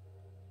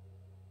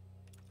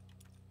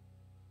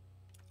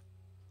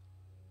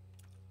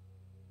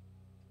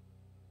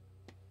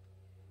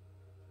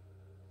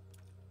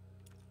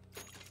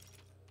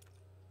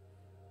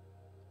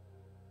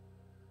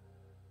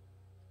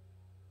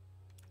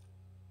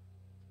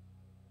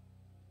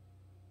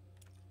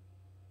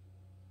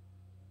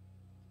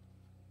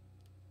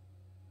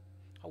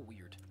 How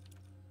weird.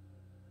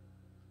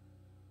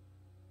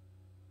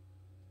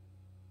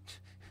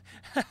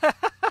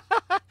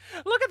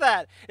 Look at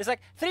that! It's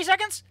like 3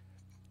 seconds?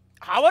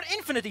 How about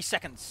infinity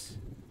seconds?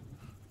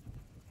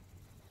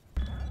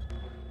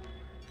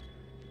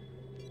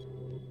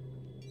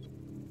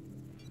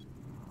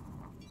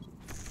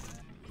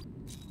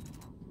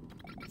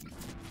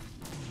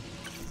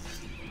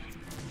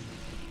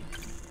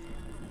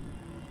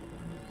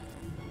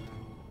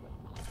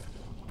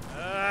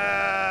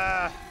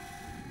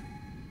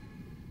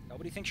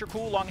 Nobody thinks you're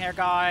cool, long hair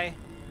guy.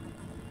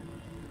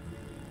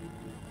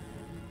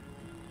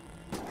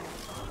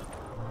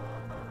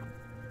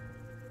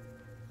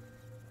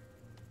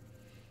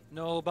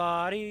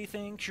 Nobody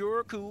thinks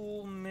you're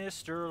cool,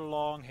 Mr.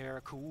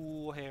 Longhair,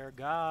 cool hair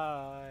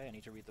guy. I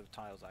need to read the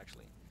tiles,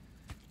 actually.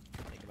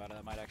 Think about it,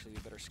 that might actually be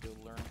a better skill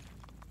to learn.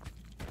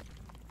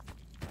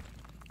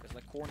 Because,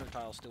 like, corner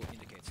tiles still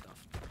indicate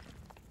stuff.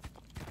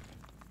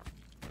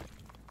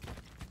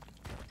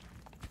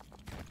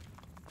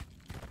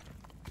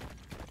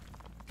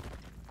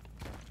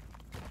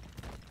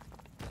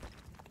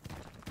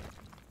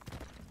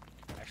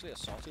 Actually, a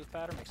sawtooth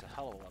pattern makes a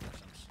hell of a lot more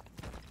sense.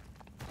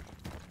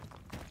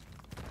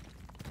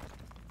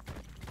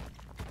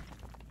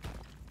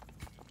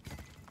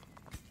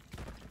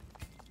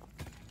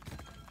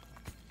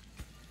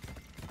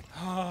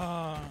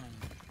 I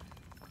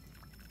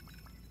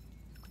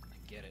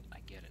get it.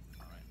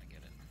 Alright, I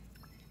get it.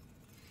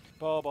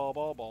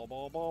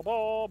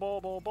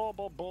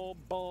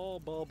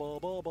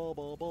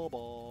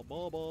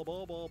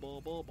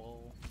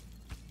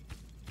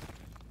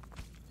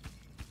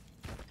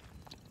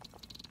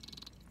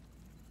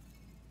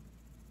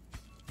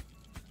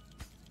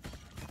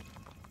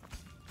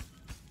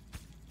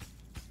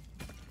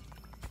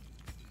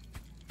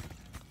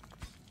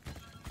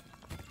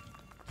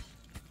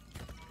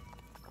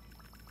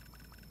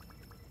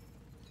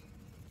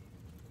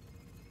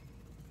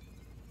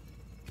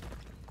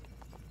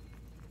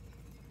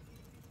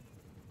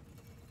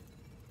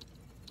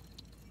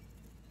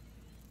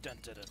 Dun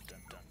dun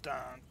dun dun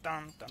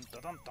dun dun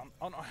dun dun dun.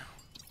 Oh no,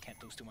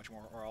 can't lose too much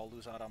more or I'll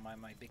lose out on my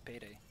big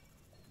payday.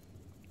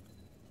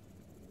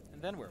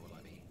 And then where will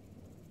I be?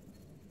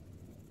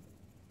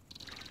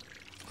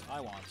 I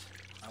want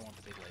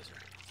the big laser.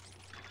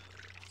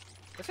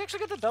 Let's actually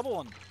get the double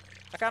one.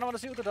 I kind of want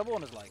to see what the double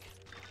one is like.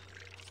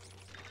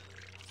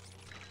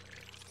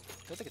 I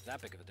don't think it's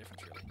that big of a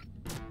difference, really.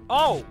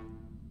 Oh!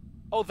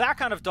 Oh, that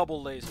kind of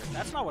double laser.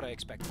 That's not what I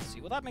expected to see.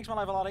 Well, that makes my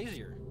life a lot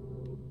easier.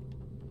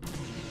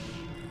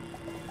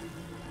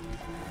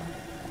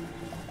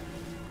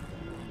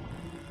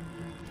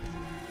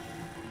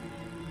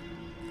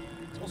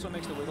 This also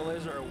makes the wiggle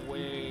laser a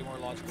way more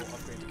logical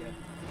upgrade to get.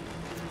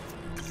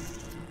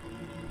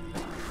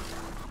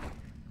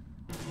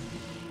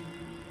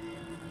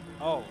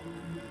 Oh.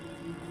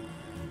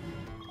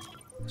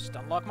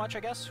 Stun lock much,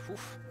 I guess?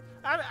 Oof.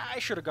 I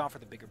should have gone for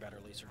the bigger, better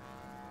laser.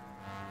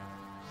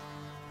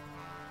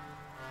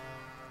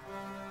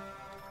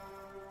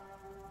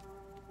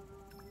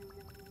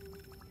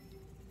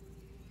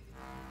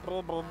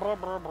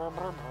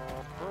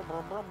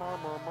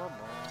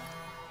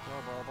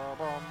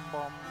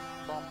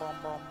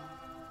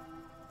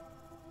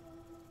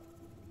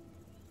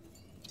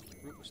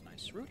 Root was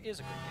nice. Root is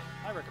a great game.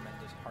 I recommend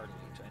this heartily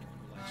to anyone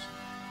who likes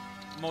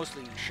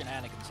mostly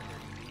shenanigans in their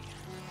EV.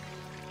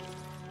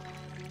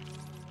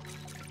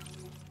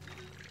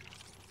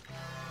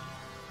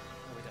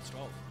 Oh wait, that's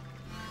 12.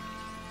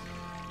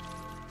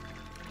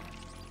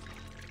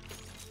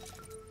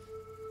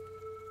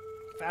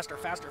 Faster,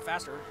 faster,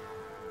 faster.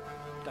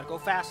 Gotta go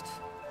fast.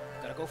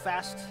 Gotta go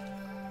fast.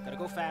 Gotta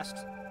go fast.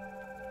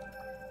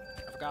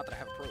 I forgot that I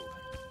have a probe.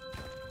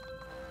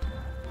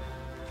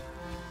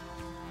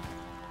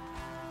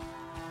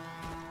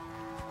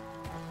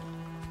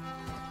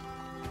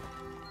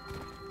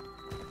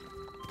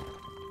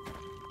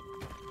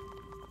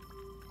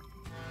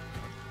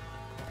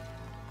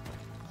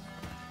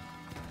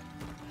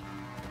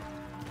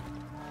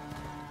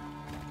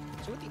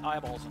 So with the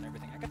eyeballs and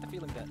everything, I get the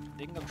feeling that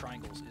digging up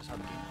triangles is how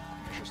the game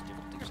measures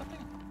difficulty or something.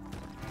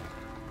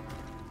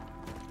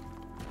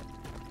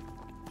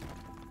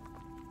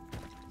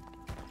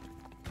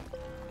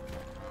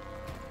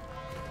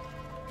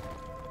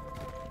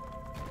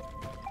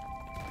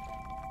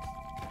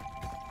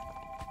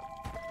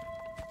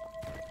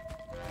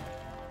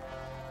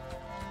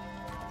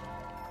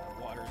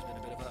 Water's been a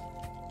bit of a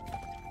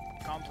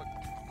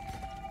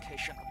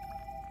complication.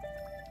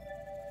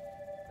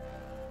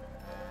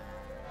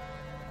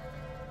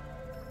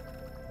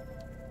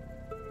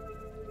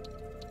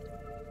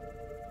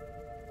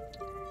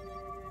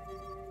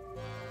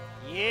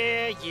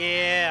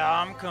 Yeah,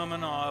 I'm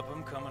coming up,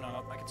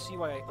 I can see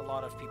why a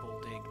lot of people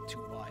dig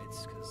two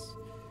wides, because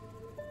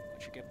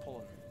once you get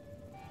pulling,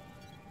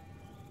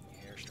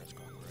 your hair starts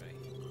going gray.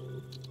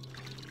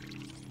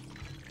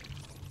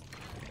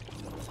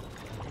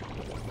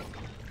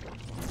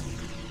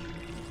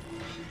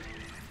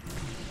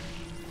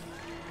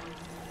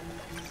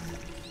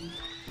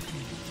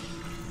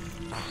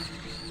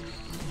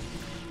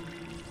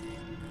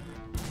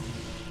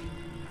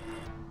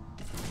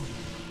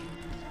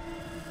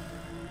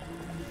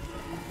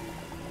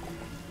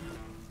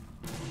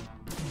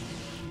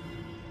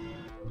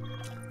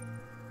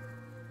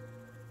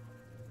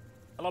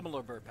 I love my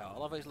little bird pal. I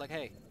love how he's like,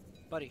 hey,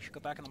 buddy, you should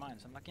go back in the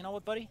mines. I'm like, you know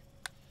what, buddy?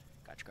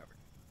 Got you covered.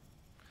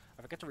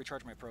 I forget to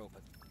recharge my probe,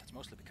 but that's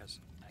mostly because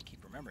I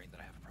keep remembering that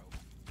I have a probe.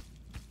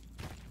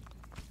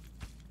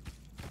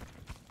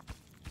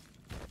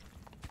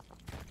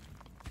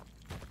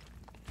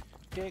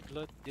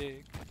 Diglet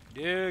dig,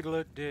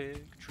 diglet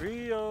dig,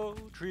 trio,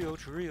 trio,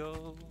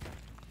 trio.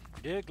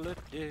 Diglet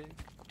dig,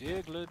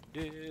 diglet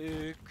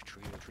dig,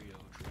 trio, trio,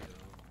 trio.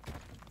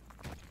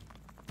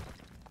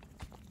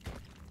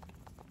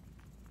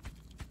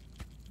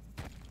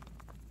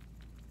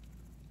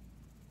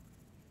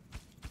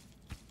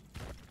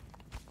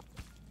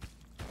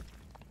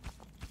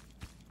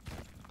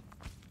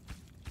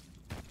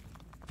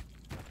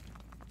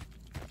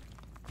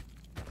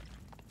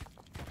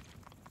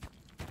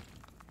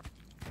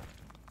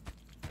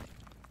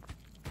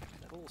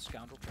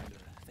 Scoundrel trying to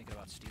think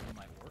about stealing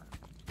my ore.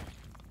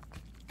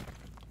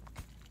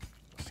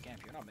 Well,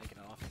 Scamp, you're not making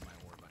it off of my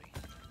ore, buddy.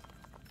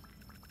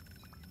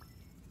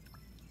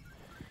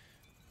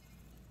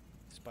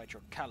 Despite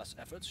your callous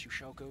efforts, you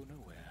shall go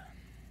nowhere.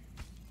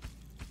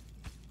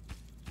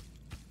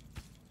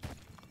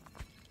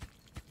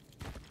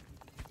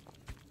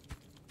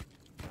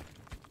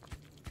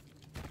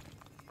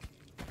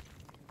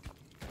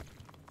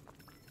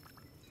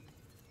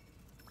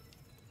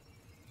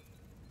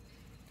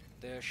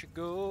 There she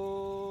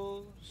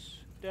goes,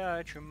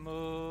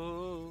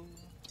 Dynamo.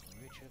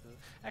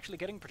 Actually,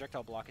 getting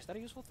projectile block, is that a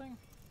useful thing?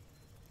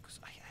 Because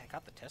I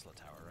got the Tesla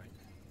tower, right?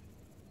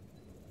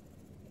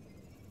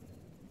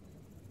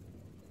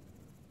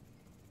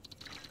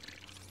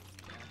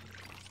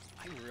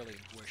 I really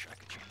wish I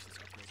could change this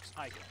upgrade, because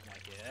I don't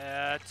like it.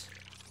 I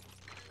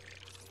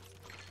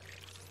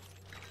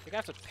think I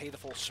have to pay the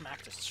full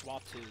smack to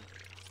swap to...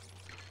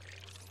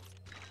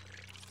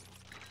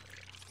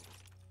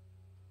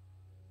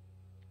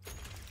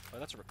 Oh,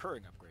 that's a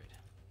recurring upgrade.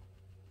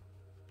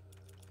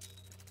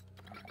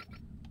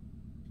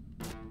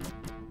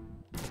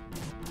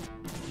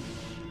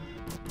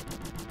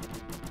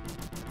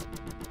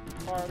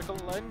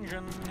 particle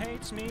engine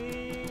hates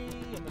me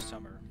in the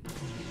summer.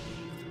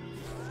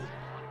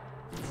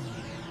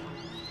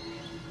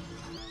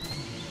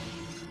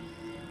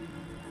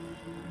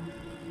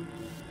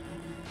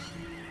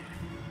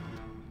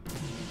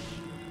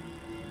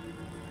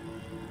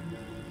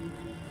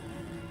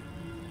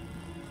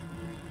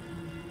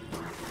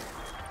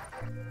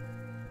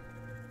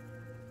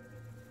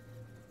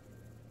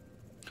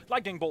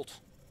 Lightning bolt!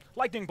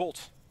 Lightning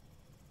bolt!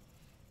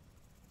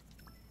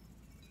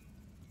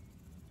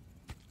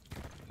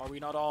 Are we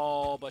not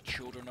all but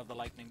children of the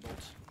lightning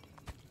bolt?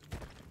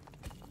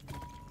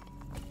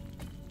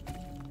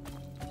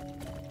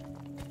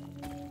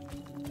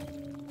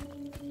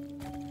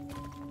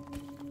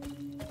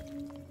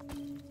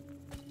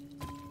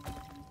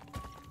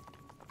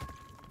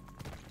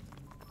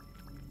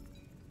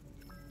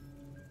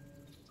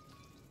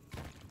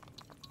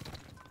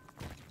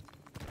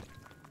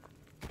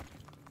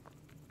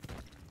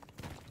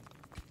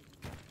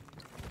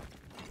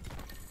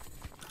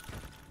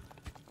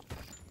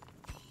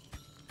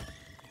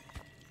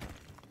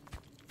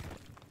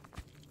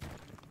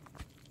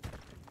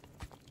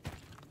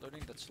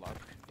 Learning that Slark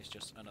is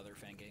just another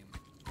fan game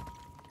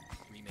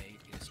remade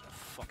is a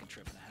fucking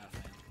trip and a half,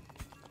 man.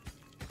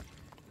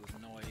 You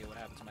have no idea what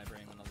happened to my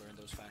brain when I learned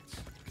those facts.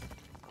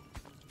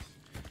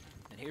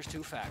 And here's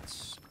two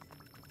facts.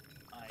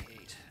 I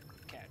hate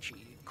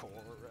catchy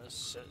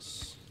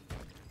choruses.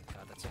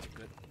 God, that's such a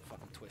good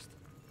fucking twist.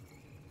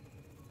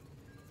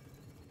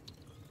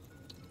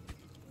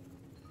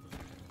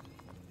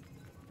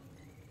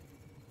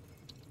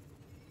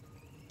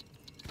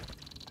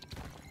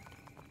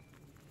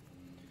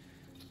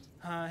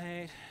 I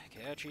hate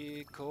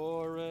catchy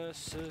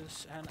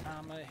choruses, and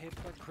I'm a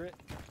hypocrite.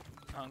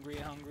 Hungry,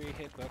 hungry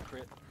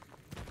hypocrite.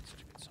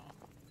 Such a good song.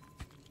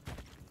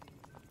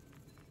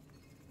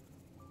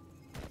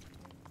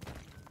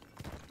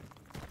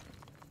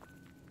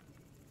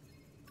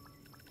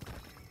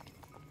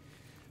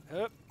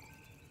 Up,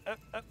 up,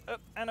 up,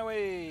 up, and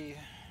away.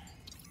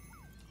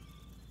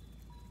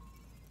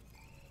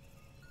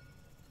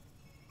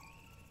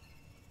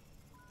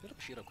 Build up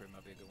a shield upgrade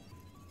might be a good one.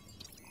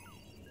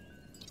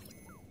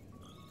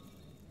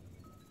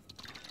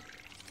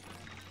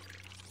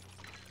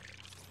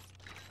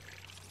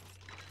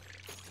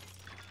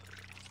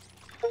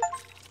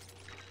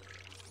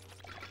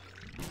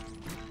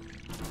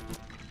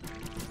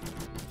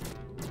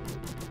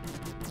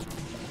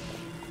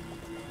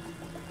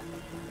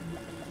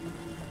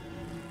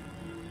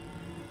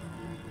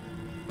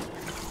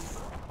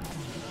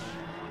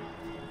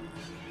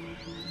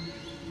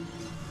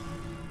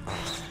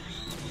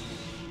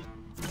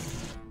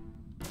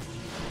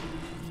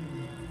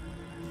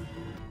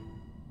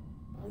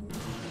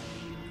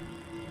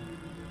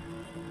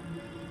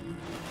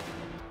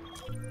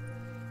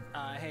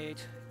 I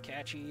hate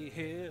catchy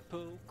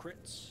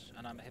hypocrites,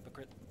 and I'm a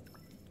hypocrite.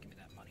 Give me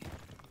that money.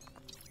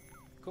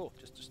 Cool,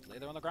 just lay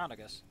there on the ground, I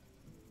guess.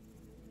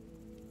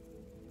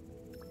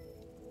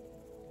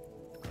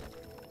 I'm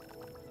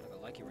not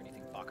gonna like you or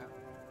anything, baka.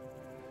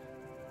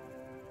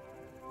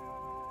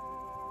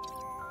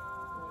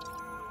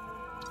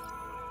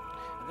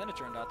 And then it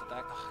turned out that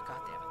oh,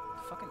 god damn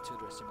it, fucking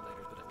two-dress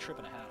simulators, but a trip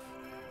and a half.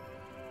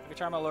 Every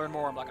time I learn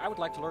more, I'm like, I would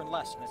like to learn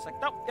less, and it's like,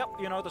 nope, yep,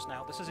 you know this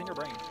now. This is in your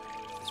brain.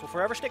 This will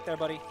forever stick there,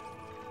 buddy.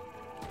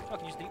 Oh, I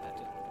can use the D-pad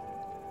too.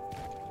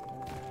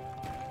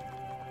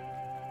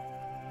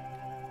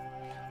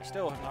 I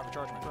still have not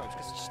recharged my probes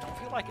because I just don't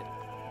feel like it.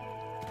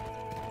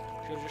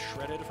 Should have just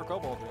shredded it for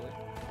Cobalt, really.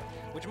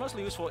 Which is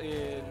mostly useful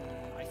in,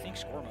 I think,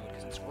 score mode,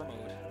 because in score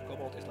mode,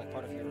 Cobalt is like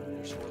part of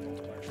your score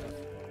multiplier stuff.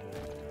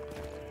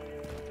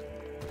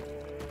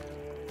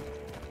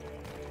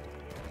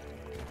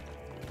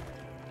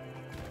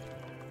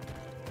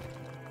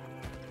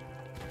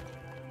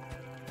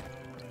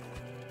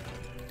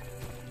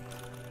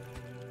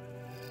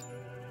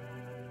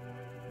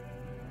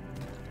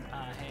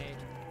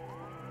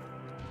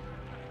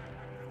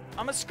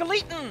 I'm a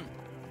skeleton!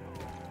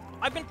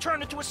 I've been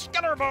turned into a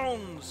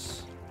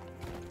Skellerbones!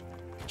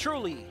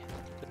 Truly,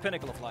 the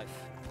pinnacle of life.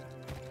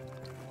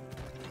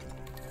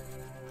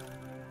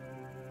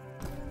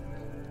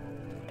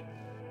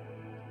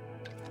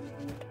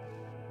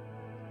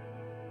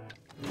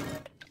 There's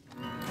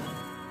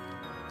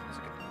a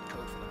good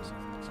code for that,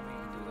 something you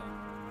can do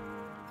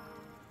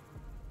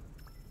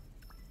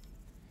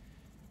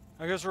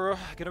that. I guess we're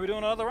gonna be doing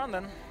another run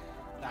then.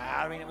 Nah,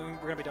 I mean,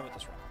 we're gonna be done with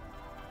this run.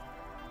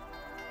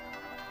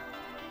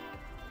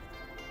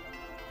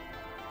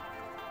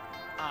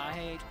 I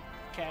hate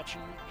catchy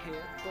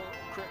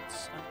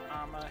hypocrites, and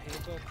I'm a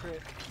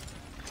hypocrite.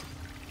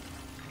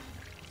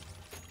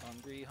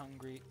 Hungry,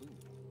 hungry, ooh.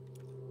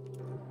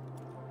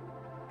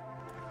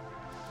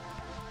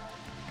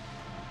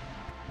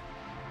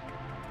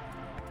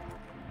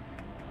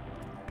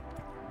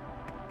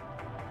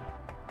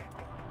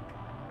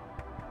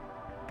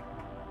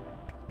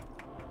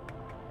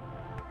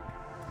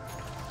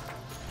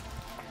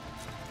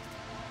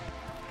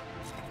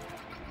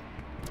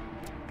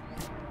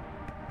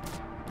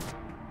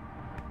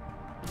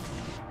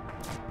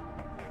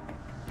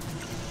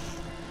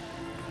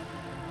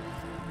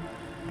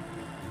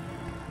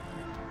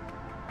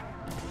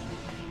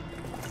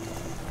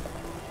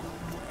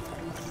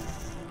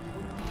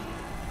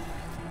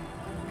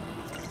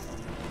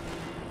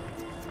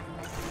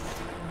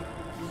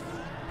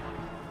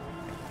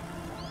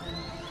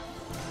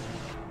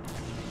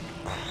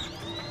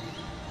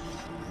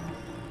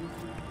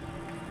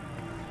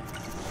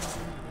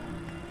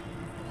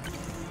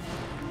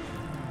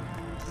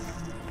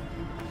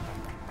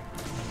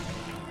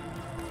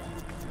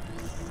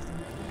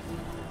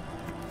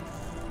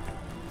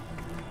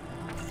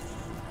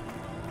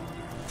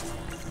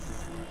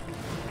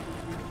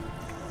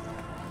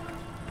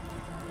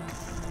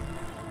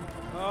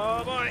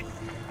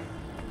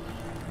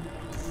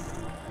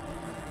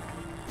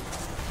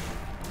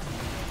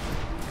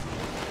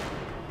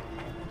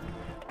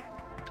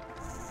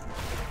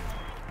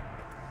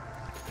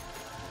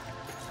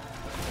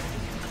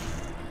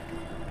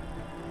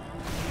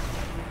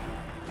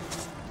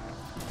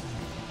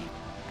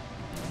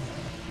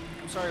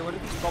 sorry, what are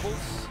these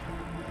bubbles?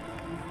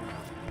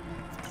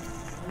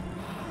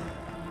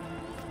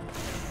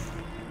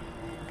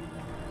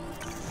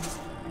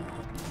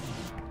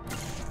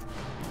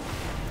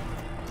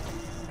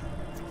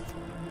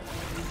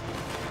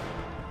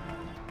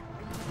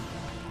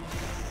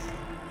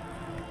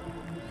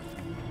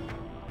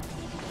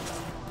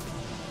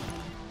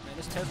 Man,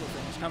 this Tesla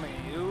thing is coming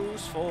in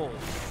useful.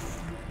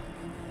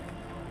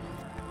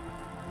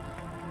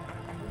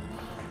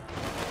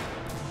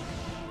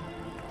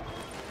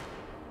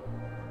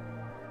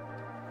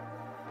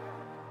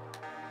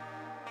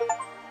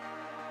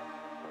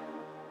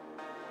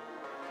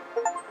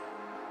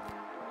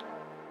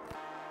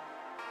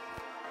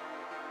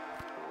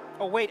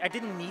 Oh wait, I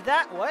didn't need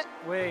that? What?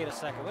 Wait a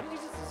second. What did you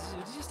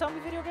just tell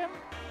me, video game?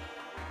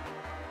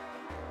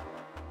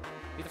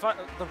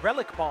 The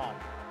relic bomb.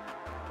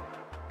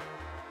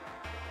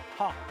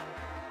 Huh.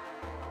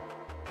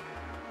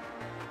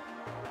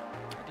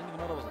 I didn't even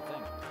know that was a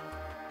thing.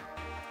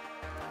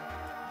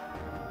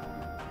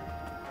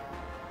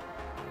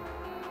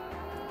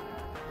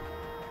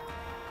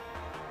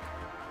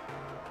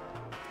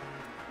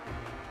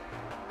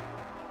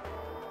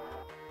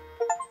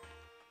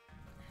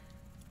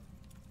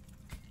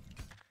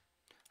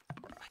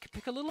 I could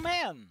pick a little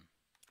man.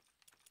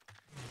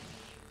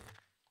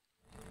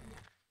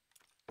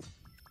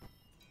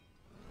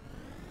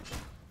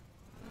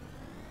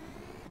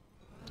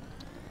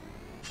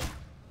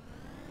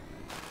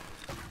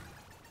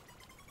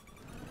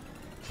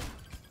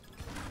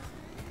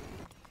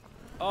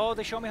 Oh,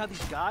 they show me how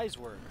these guys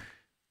work.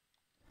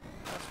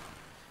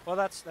 Well,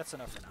 that's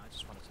enough for now. I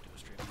just wanted to do a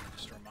stream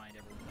just to remind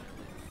everyone that I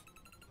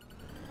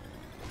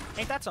live.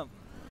 Ain't that something?